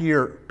 3.5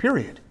 year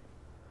period?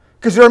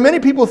 Because there are many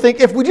people who think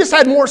if we just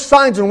had more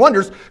signs and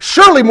wonders,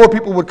 surely more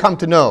people would come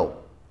to know.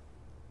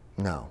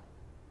 No,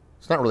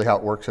 it's not really how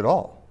it works at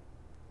all.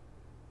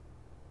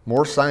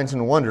 More signs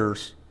and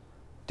wonders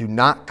do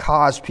not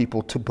cause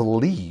people to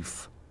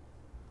believe.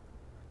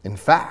 In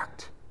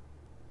fact,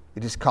 it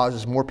just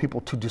causes more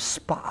people to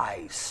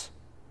despise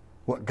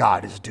what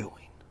God is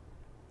doing.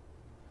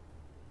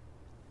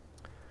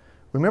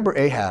 Remember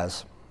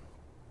Ahaz,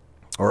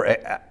 or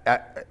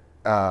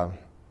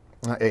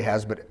not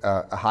Ahaz, but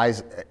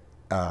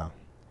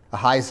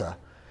Ahiza.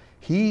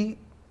 He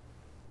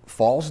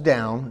falls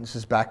down. This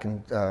is back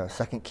in 2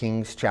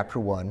 Kings chapter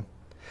 1.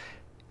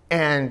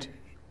 And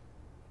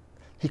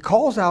he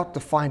calls out to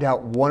find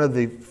out one of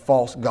the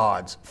false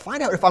gods.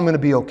 Find out if I'm going to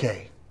be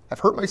okay. I've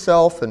hurt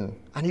myself and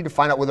I need to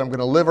find out whether I'm going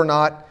to live or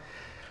not.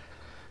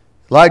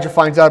 Elijah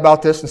finds out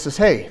about this and says,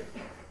 hey,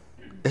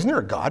 isn't there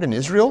a God in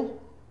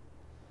Israel?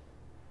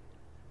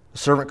 The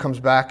servant comes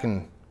back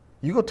and,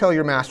 you go tell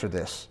your master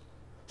this.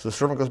 So the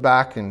servant goes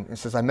back and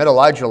says, I met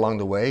Elijah along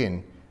the way,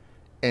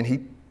 and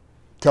he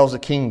tells the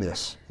king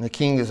this. And the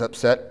king is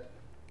upset.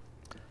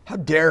 How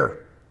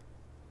dare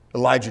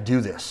Elijah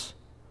do this?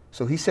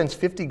 So he sends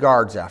 50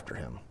 guards after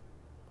him.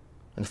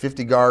 And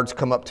 50 guards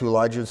come up to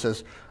Elijah and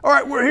says, all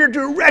right, we're here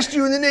to arrest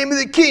you in the name of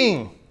the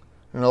king.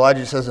 And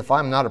Elijah says, if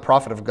I'm not a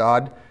prophet of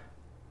God,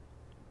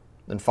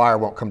 then fire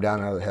won't come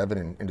down out of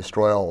heaven and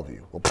destroy all of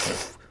you. Well,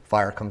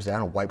 fire comes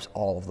down and wipes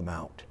all of them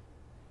out.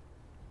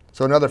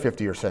 So another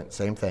 50%,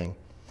 same thing.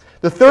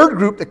 The third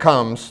group that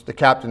comes, the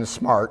captain is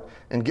smart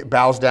and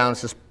bows down and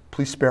says,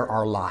 please spare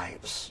our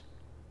lives.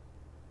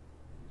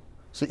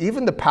 So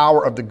even the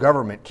power of the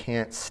government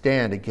can't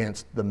stand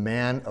against the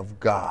man of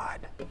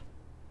God.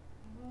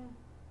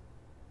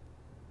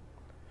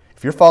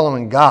 If you're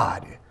following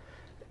God,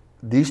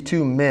 these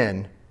two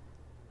men,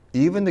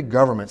 even the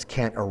governments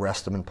can't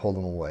arrest them and pull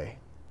them away.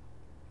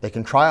 They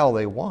can try all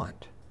they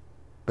want,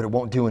 but it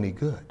won't do any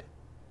good.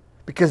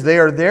 Because they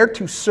are there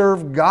to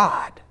serve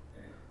God.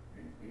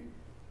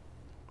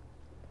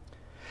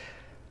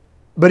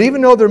 But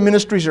even though their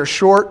ministries are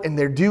short and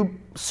they do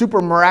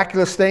super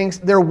miraculous things,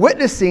 their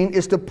witnessing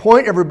is to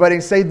point everybody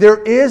and say,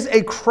 there is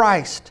a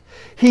Christ.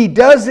 He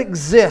does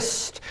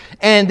exist.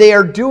 And they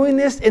are doing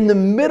this in the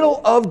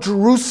middle of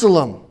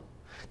Jerusalem.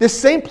 This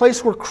same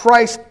place where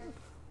Christ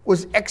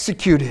was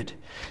executed.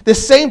 The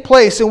same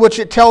place in which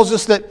it tells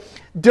us that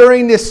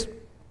during this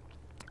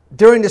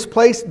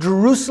place,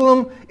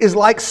 Jerusalem is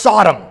like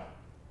Sodom.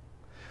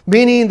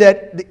 Meaning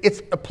that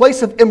it's a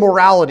place of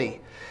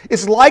immorality.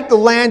 It's like the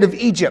land of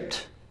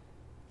Egypt.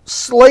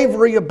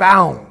 Slavery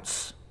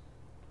abounds.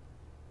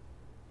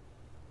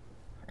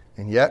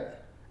 And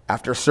yet,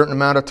 after a certain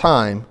amount of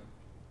time,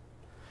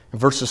 in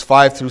verses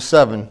 5 through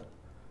 7,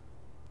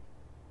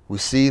 we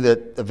see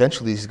that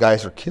eventually these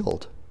guys are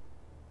killed.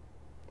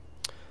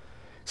 It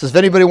says, if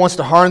anybody wants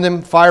to harm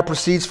them, fire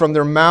proceeds from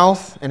their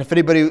mouth, and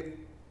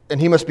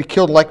he must be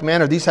killed in like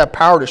manner. These have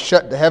power to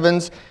shut the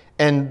heavens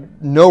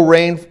and no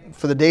rain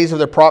for the days of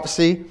their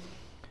prophecy.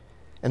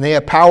 And they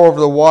have power over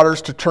the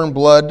waters to turn to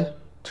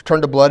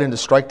blood and to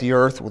strike the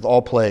earth with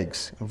all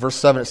plagues. In verse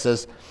 7 it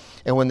says,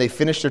 and when they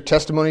finish their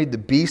testimony, the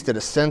beast that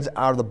ascends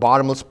out of the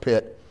bottomless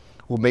pit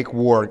will make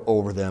war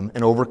over them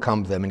and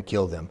overcome them and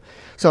kill them.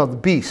 So the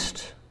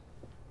beast,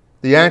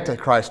 the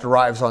Antichrist,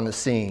 arrives on the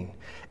scene.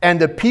 And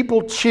the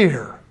people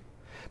cheer.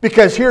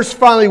 Because here's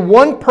finally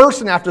one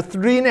person after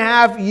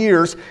 3.5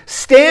 years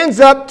stands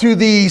up to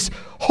these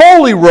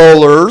holy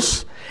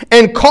rollers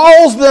and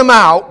calls them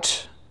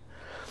out.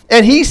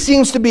 And he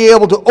seems to be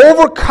able to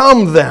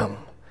overcome them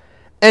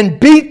and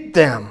beat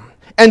them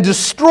and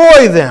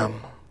destroy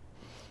them.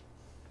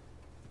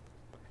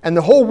 And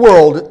the whole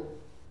world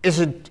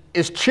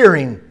is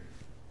cheering.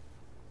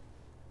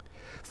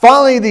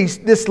 Finally,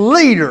 this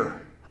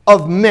leader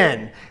of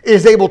men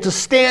is able to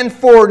stand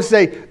forward and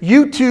say,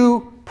 you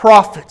two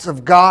prophets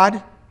of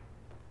God,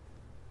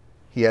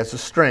 he has the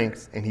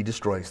strength and he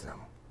destroys them.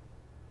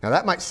 Now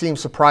that might seem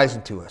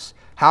surprising to us.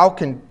 How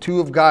can two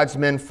of God's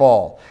men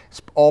fall?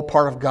 It's all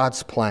part of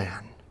God's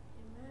plan.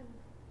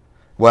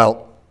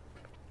 Well,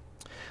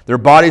 their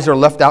bodies are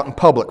left out in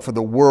public for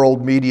the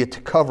world media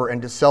to cover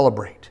and to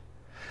celebrate.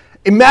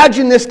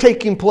 Imagine this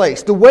taking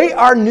place. The way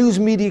our news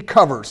media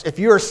covers, if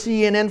you're a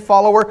CNN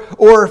follower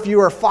or if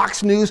you're a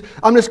Fox News,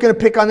 I'm just going to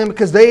pick on them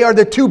because they are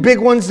the two big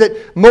ones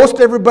that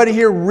most everybody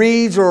here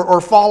reads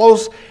or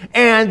follows.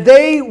 And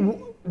they,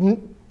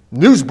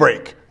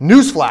 newsbreak,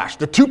 newsflash,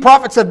 the two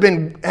prophets have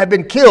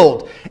been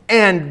killed.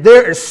 And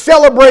there is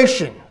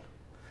celebration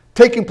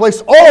taking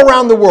place all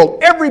around the world.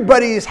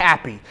 Everybody is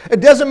happy.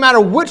 It doesn't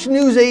matter which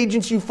news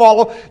agents you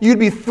follow. You'd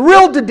be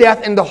thrilled to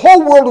death and the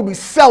whole world would be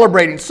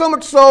celebrating. So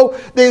much so,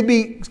 they'd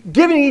be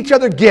giving each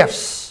other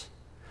gifts.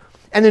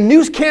 And the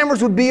news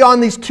cameras would be on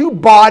these two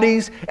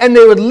bodies and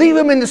they would leave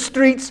them in the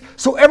streets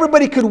so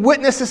everybody could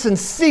witness this and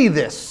see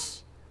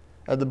this.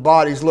 As the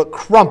bodies look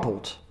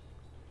crumpled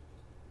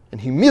and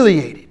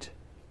humiliated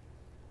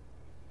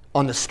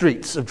on the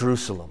streets of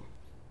Jerusalem.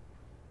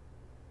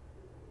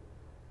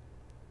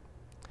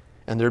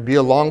 And there'd be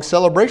a long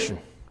celebration.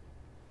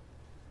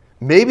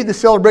 Maybe the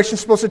celebration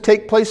is supposed to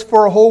take place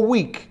for a whole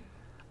week.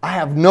 I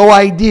have no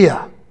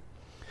idea.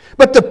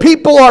 But the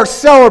people are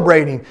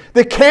celebrating.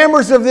 The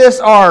cameras of this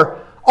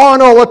are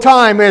on all the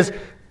time as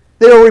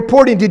they are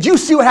reporting, did you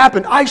see what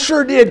happened? I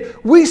sure did.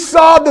 We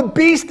saw the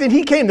beast and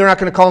he came. They're not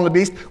going to call him the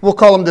beast. We'll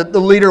call him the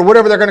leader,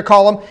 whatever they're going to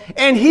call him.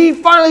 And he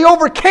finally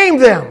overcame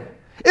them.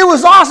 It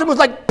was awesome. It was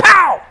like,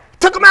 pow!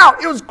 Took them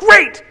out. It was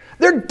great.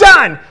 They're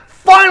done.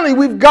 Finally,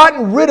 we've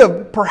gotten rid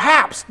of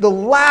perhaps the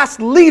last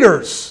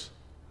leaders,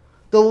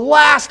 the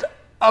last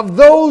of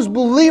those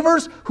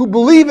believers who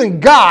believe in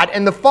God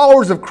and the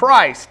followers of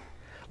Christ.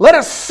 Let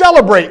us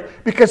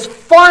celebrate because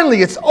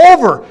finally it's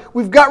over.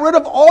 We've got rid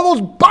of all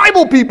those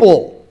Bible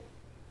people.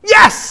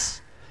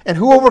 Yes! And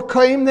who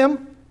overcame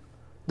them?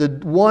 The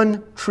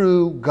one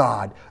true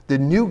God, the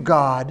new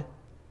God,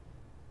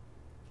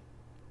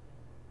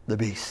 the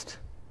beast.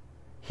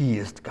 He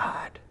is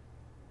God.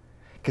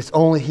 Because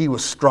only he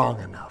was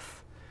strong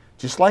enough.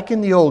 Just like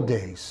in the old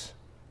days.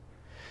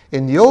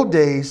 In the old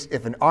days,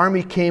 if an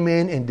army came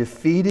in and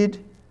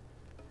defeated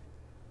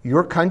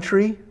your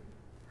country,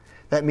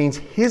 that means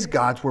his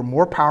gods were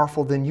more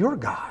powerful than your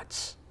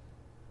gods.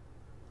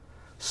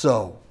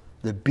 So,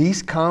 the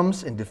beast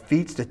comes and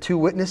defeats the two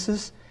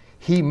witnesses.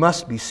 He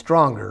must be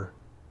stronger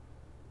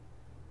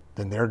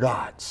than their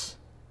gods.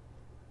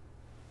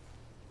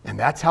 And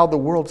that's how the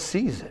world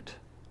sees it.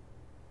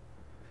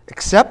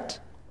 Except,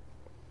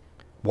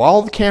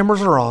 while the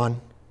cameras are on,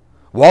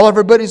 while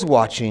everybody's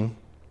watching,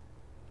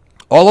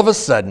 all of a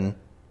sudden,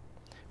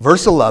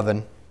 verse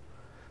 11,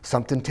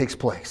 something takes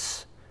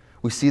place.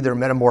 We see their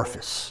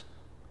metamorphosis.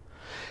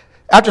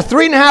 After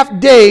 3.5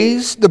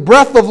 days, the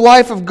breath of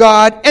life of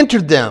God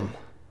entered them,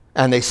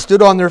 and they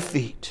stood on their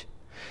feet.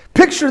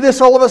 Picture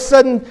this, all of a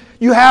sudden,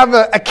 you have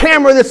a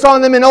camera that's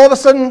on them, and all of a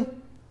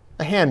sudden,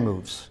 a hand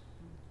moves.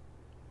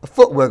 A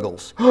foot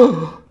wiggles.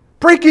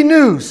 Breaking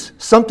news.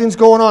 Something's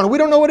going on. We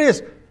don't know what it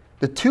is.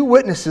 The 2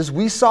 witnesses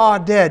we saw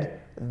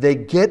dead, they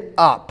get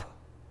up,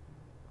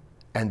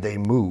 and they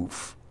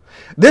move.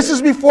 This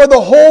is before the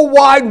whole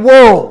wide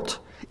world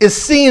is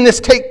seeing this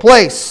take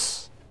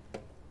place.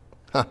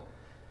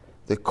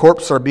 The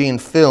corpses are being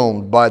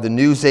filmed by the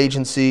news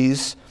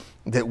agencies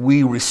that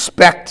we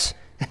respect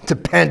and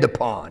depend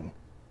upon.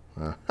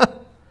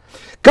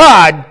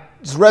 God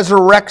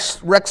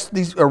resurrects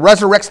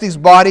these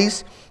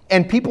bodies,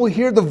 and people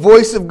hear the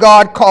voice of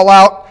God call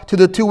out to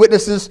the 2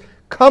 witnesses,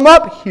 "Come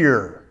up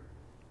here."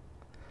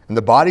 And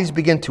the bodies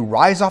begin to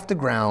rise off the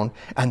ground,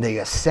 and they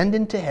ascend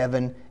into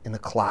heaven in a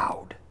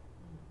cloud.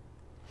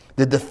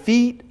 The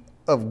defeat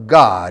of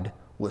God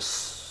was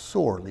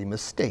sorely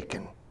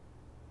mistaken.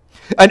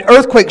 An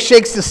earthquake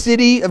shakes the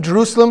city of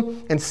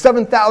Jerusalem, and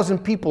 7,000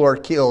 people are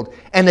killed,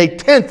 and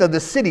 1/10 of the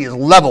city is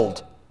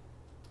leveled.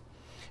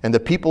 And the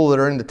people that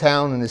are in the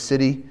town and the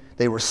city,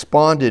 they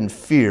respond in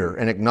fear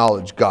and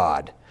acknowledge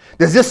God.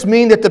 Does this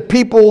mean that the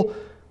people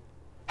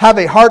have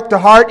a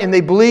heart-to-heart and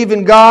they believe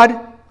in God?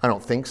 I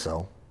don't think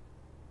so.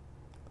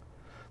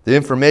 The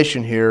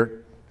information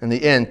here in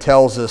the end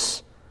tells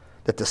us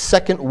that the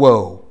second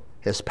woe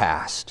has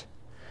passed.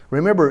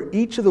 Remember,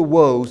 each of the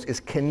woes is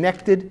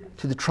connected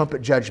to the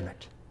trumpet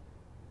judgment.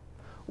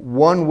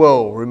 One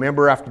woe,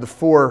 remember after the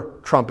 4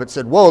 trumpets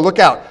said, "Whoa, look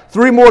out,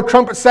 3 more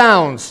trumpet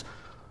sounds."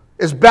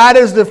 As bad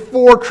as the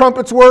 4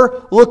 trumpets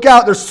were, look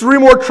out, there's 3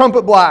 more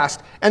trumpet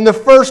blasts. And the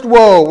first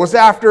woe was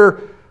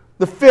after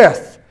the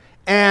 5th.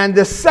 And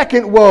the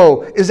second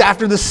woe is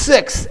after the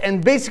 6th.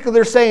 And basically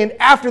they're saying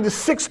after the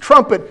 6th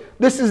trumpet,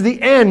 this is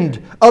the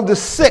end of the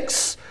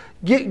 6th.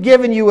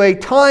 Giving you a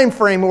time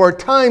frame or a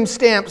time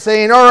stamp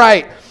saying, all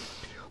right,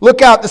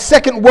 look out, the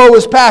second woe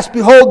is past.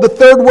 Behold, the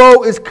third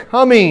woe is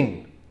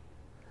coming.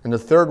 And the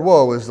third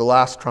woe is the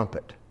last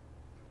trumpet.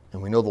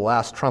 And we know the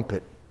last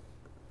trumpet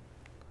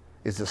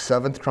is the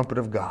 7th trumpet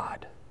of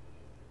God.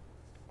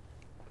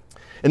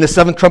 In the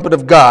 7th trumpet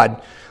of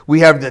God,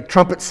 we have the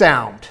trumpet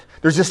sound.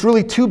 There's just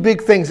really 2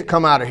 big things that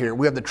come out of here.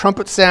 We have the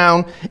trumpet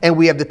sound and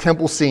we have the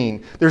temple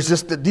scene.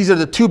 These are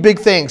the 2 big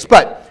things.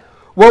 But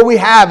what we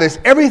have is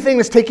everything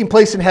that's taking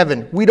place in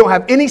heaven. We don't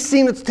have any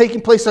scene that's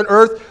taking place on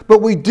earth,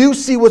 but we do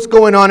see what's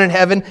going on in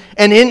heaven.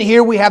 And in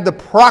here we have the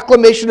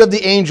proclamation of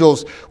the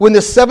angels. When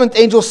the 7th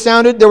angel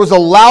sounded, there was a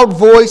loud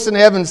voice in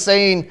heaven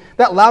saying,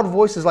 that loud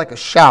voice is like a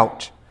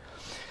shout.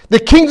 The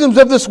kingdoms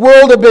of this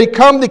world have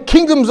become the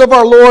kingdoms of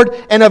our Lord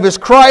and of his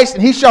Christ,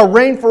 and he shall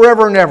reign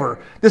forever and ever.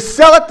 The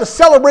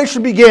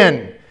celebration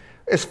begin.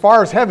 As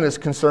far as heaven is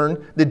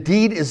concerned, the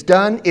deed is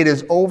done. It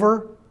is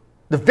over.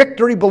 The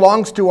victory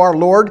belongs to our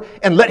Lord,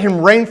 and let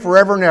him reign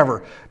forever and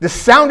ever. The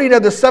sounding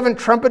of the 7th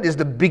trumpet is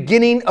the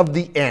beginning of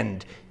the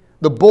end.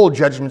 The bowl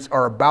judgments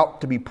are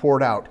about to be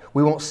poured out.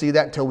 We won't see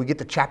that until we get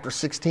to chapter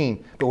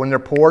 16. But when they're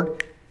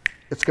poured,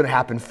 it's going to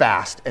happen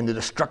fast, and the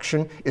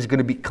destruction is going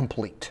to be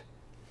complete.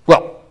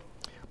 Well,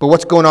 but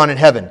what's going on in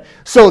heaven?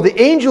 So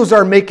the angels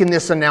are making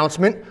this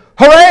announcement.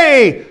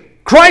 Hooray!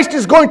 Christ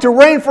is going to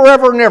reign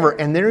forever and ever.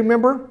 And then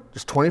remember,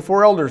 there's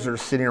 24 elders that are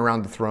sitting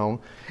around the throne.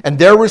 And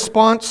their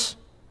response,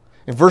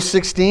 in verse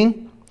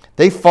 16,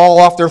 they fall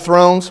off their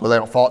thrones. Well, they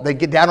don't fall. They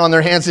get down on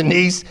their hands and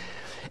knees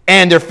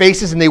and their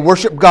faces and they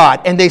worship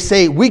God. And they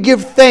say, we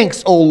give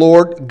thanks, O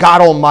Lord,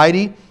 God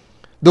Almighty,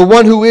 the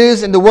one who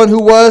is and the one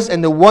who was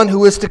and the one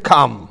who is to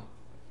come.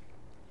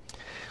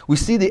 We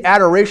see the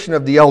adoration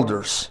of the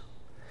elders.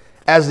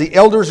 As the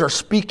elders are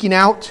speaking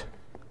out,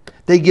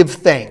 they give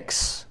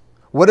thanks.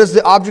 What is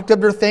the object of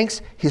their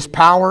thanks? His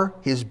power,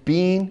 his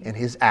being, and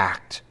his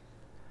act.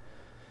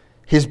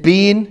 His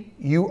being,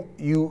 you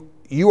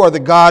are the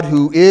God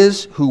who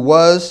is, who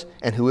was,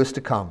 and who is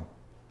to come.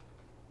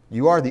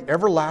 You are the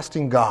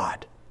everlasting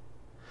God.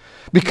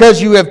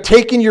 Because you have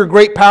taken your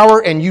great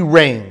power and you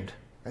reigned.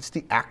 That's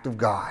the act of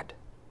God.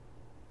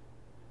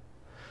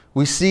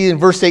 We see in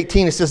verse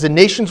 18, it says, the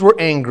nations were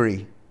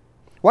angry.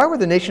 Why were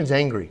the nations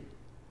angry?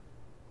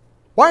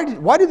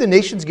 Why do the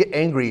nations get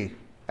angry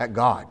at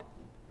God?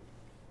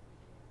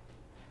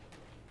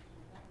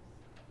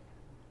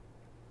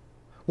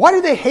 Why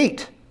do they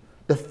hate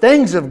the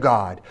things of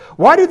God?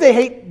 Why do they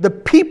hate the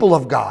people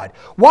of God?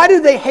 Why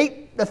do they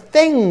hate the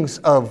things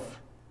of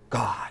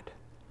God?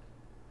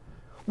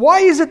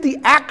 Why is it the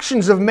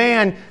actions of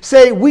man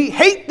say, we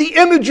hate the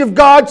image of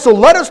God, so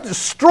let us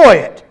destroy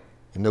it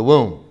in the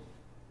womb?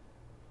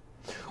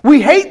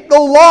 We hate the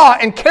law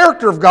and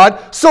character of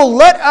God, so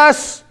let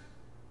us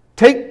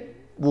take,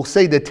 we'll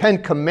say, the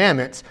 10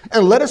 Commandments,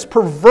 and let us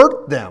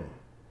pervert them.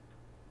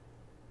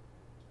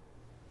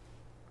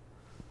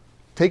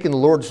 Taking the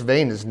Lord's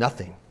vein is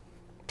nothing.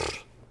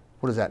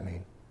 What does that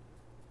mean?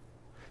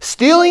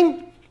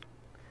 Stealing?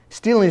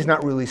 Stealing is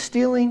not really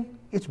stealing,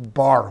 it's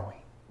borrowing.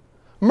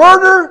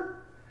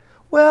 Murder?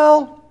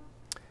 Well,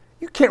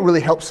 you can't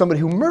really help somebody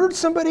who murdered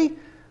somebody.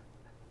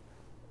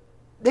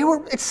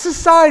 It's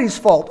society's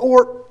fault.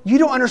 Or you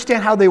don't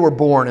understand how they were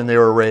born and they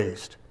were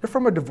raised. They're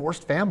from a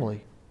divorced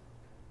family.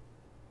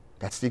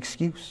 That's the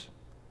excuse.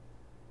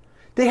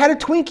 They had a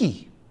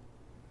Twinkie.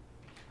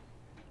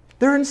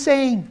 They're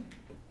insane.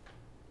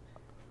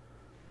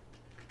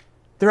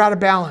 They're out of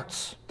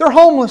balance. They're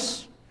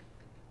homeless.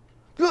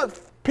 Look,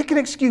 pick an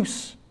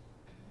excuse.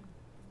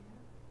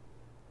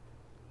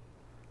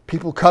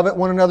 People covet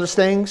one another's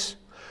things.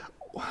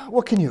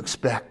 What can you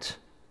expect?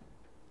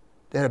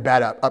 They had a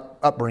bad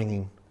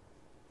upbringing.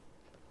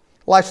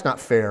 Life's not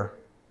fair.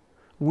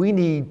 We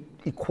need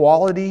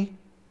equality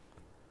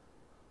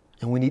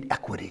and we need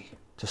equity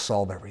to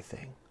solve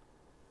everything.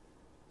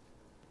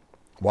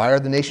 Why are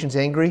the nations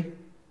angry?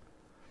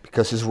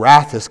 Because his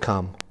wrath has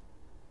come,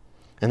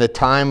 and the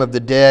time of the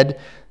dead,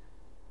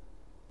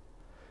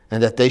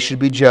 and that they should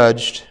be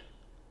judged,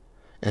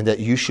 and that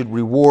you should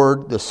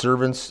reward the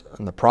servants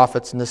and the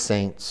prophets and the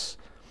saints,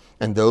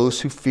 and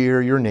those who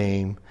fear your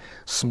name,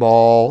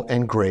 small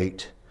and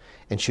great,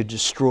 and should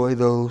destroy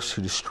those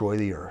who destroy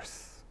the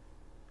earth.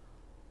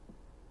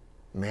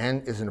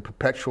 Man is in a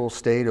perpetual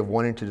state of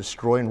wanting to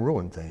destroy and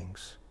ruin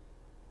things.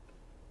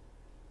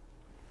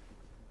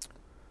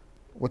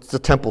 What's the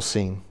temple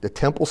scene? The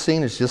temple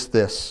scene is just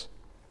this.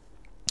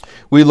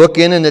 We look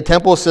in and the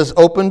temple says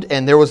opened,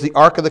 and there was the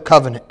Ark of the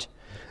Covenant.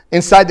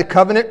 Inside the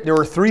covenant, there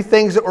were 3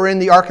 things that were in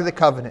the Ark of the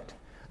Covenant.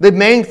 The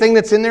main thing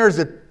that's in there is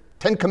the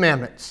 10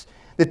 Commandments.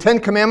 The 10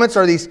 Commandments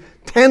are these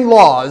 10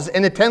 laws,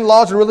 and the 10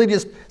 laws are really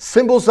just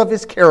symbols of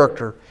his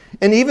character.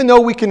 And even though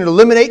we can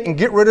eliminate and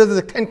get rid of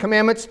the 10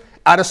 Commandments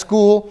out of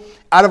school,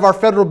 out of our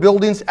federal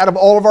buildings, out of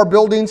all of our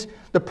buildings,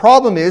 the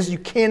problem is you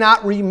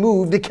cannot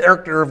remove the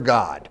character of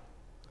God.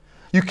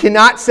 You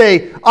cannot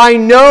say, I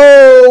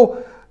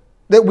know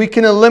that we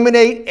can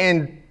eliminate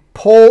and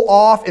pull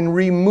off and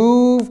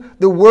remove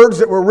the words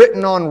that were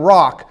written on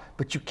rock,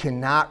 but you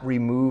cannot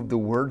remove the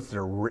words that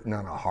are written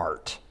on a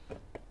heart.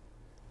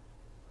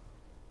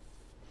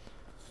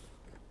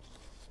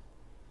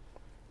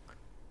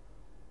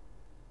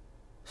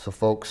 So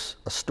folks,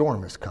 a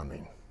storm is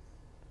coming.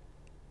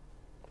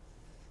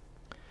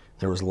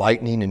 There was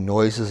lightning and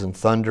noises and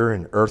thunder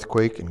and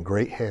earthquake and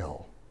great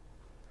hail.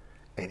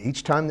 And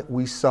each time that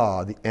we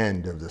saw the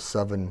end of the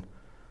 7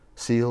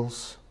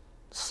 seals,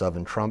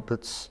 7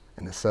 trumpets,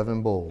 and the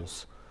 7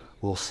 bowls,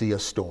 we'll see a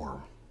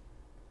storm.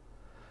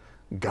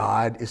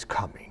 God is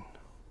coming.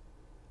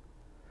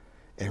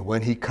 And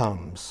when he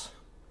comes,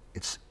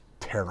 it's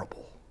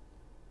terrible.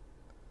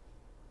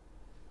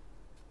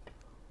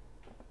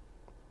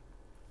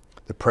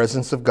 The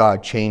presence of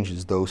God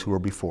changes those who are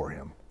before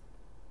him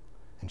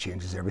and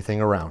changes everything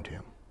around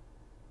him.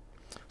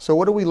 So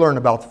what do we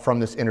learn from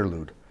this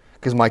interlude?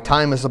 Because my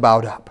time is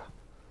about up.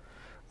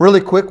 Really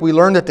quick, we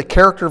learn that the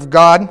character of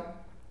God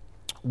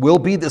will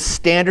be the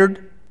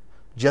standard,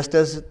 just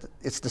as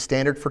it's the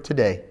standard for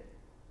today.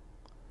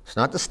 It's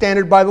not the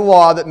standard by the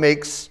law that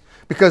makes,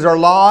 because our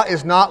law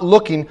is not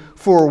looking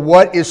for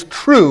what is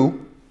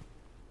true.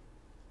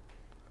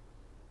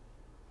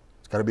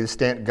 It's got to be the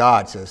standard.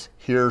 God says,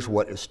 here's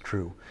what is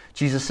true.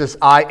 Jesus says,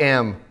 I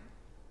am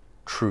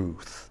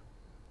truth.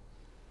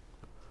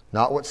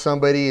 Not what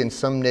somebody in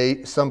some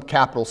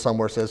capital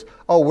somewhere says,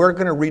 oh, we're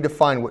going to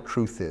redefine what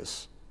truth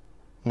is.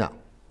 No.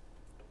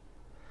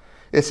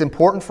 It's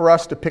important for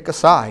us to pick a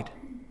side.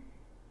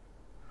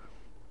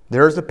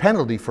 There is a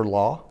penalty for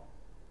law.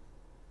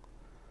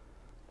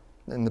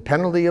 And the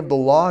penalty of the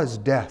law is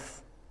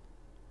death.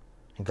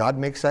 And God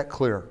makes that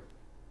clear.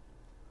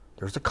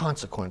 There's a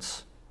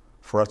consequence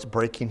for us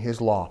breaking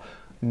his law,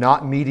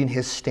 not meeting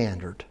his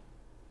standard.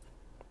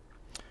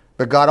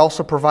 But God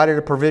also provided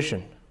a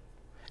provision.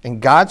 And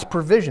God's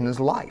provision is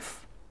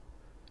life.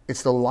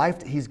 It's the life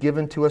that he's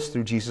given to us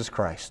through Jesus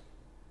Christ.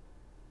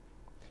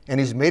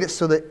 And he's made it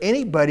so that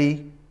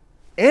anybody,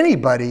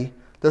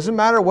 doesn't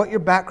matter what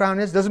your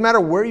background is, doesn't matter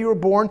where you were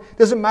born,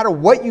 doesn't matter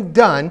what you've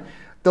done,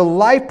 the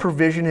life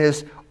provision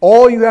is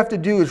all you have to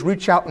do is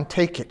reach out and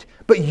take it.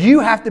 But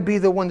you have to be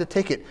the one to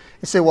take it.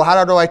 You say, well,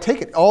 how do I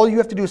take it? All you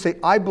have to do is say,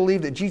 I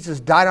believe that Jesus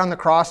died on the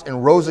cross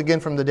and rose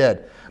again from the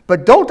dead.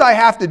 But don't I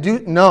have to do?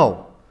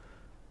 No.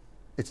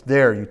 It's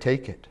there. You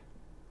take it.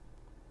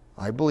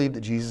 I believe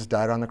that Jesus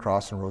died on the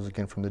cross and rose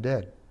again from the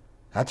dead.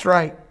 That's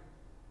right.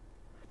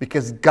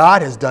 Because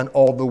God has done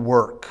all the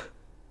work.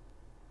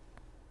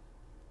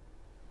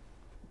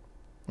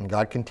 And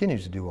God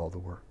continues to do all the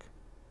work.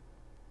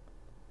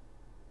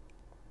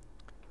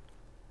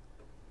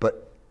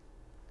 But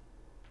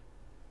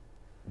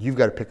you've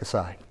got to pick a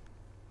side.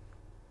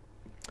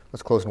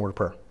 Let's close in a word of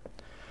prayer.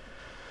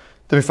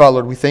 Heavenly Father,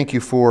 Lord, we thank you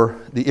for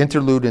the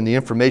interlude and the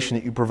information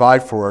that you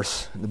provide for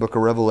us in the book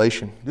of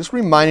Revelation. Just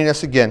reminding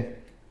us again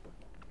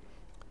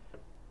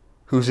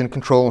who's in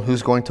control and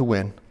who's going to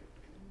win.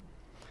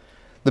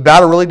 The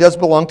battle really does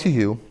belong to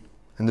you,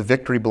 and the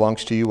victory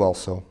belongs to you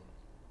also.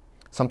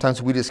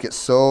 Sometimes we just get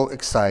so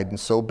excited and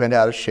so bent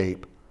out of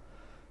shape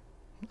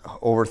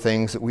over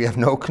things that we have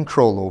no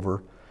control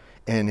over,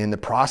 And in the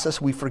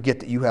process, we forget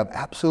that you have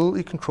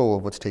absolutely control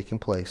of what's taking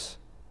place.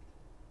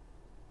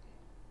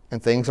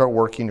 And things are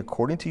working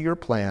according to your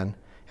plan,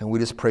 and we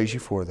just praise you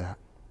for that.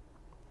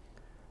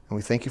 And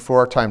we thank you for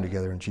our time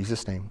together. In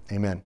Jesus' name, amen.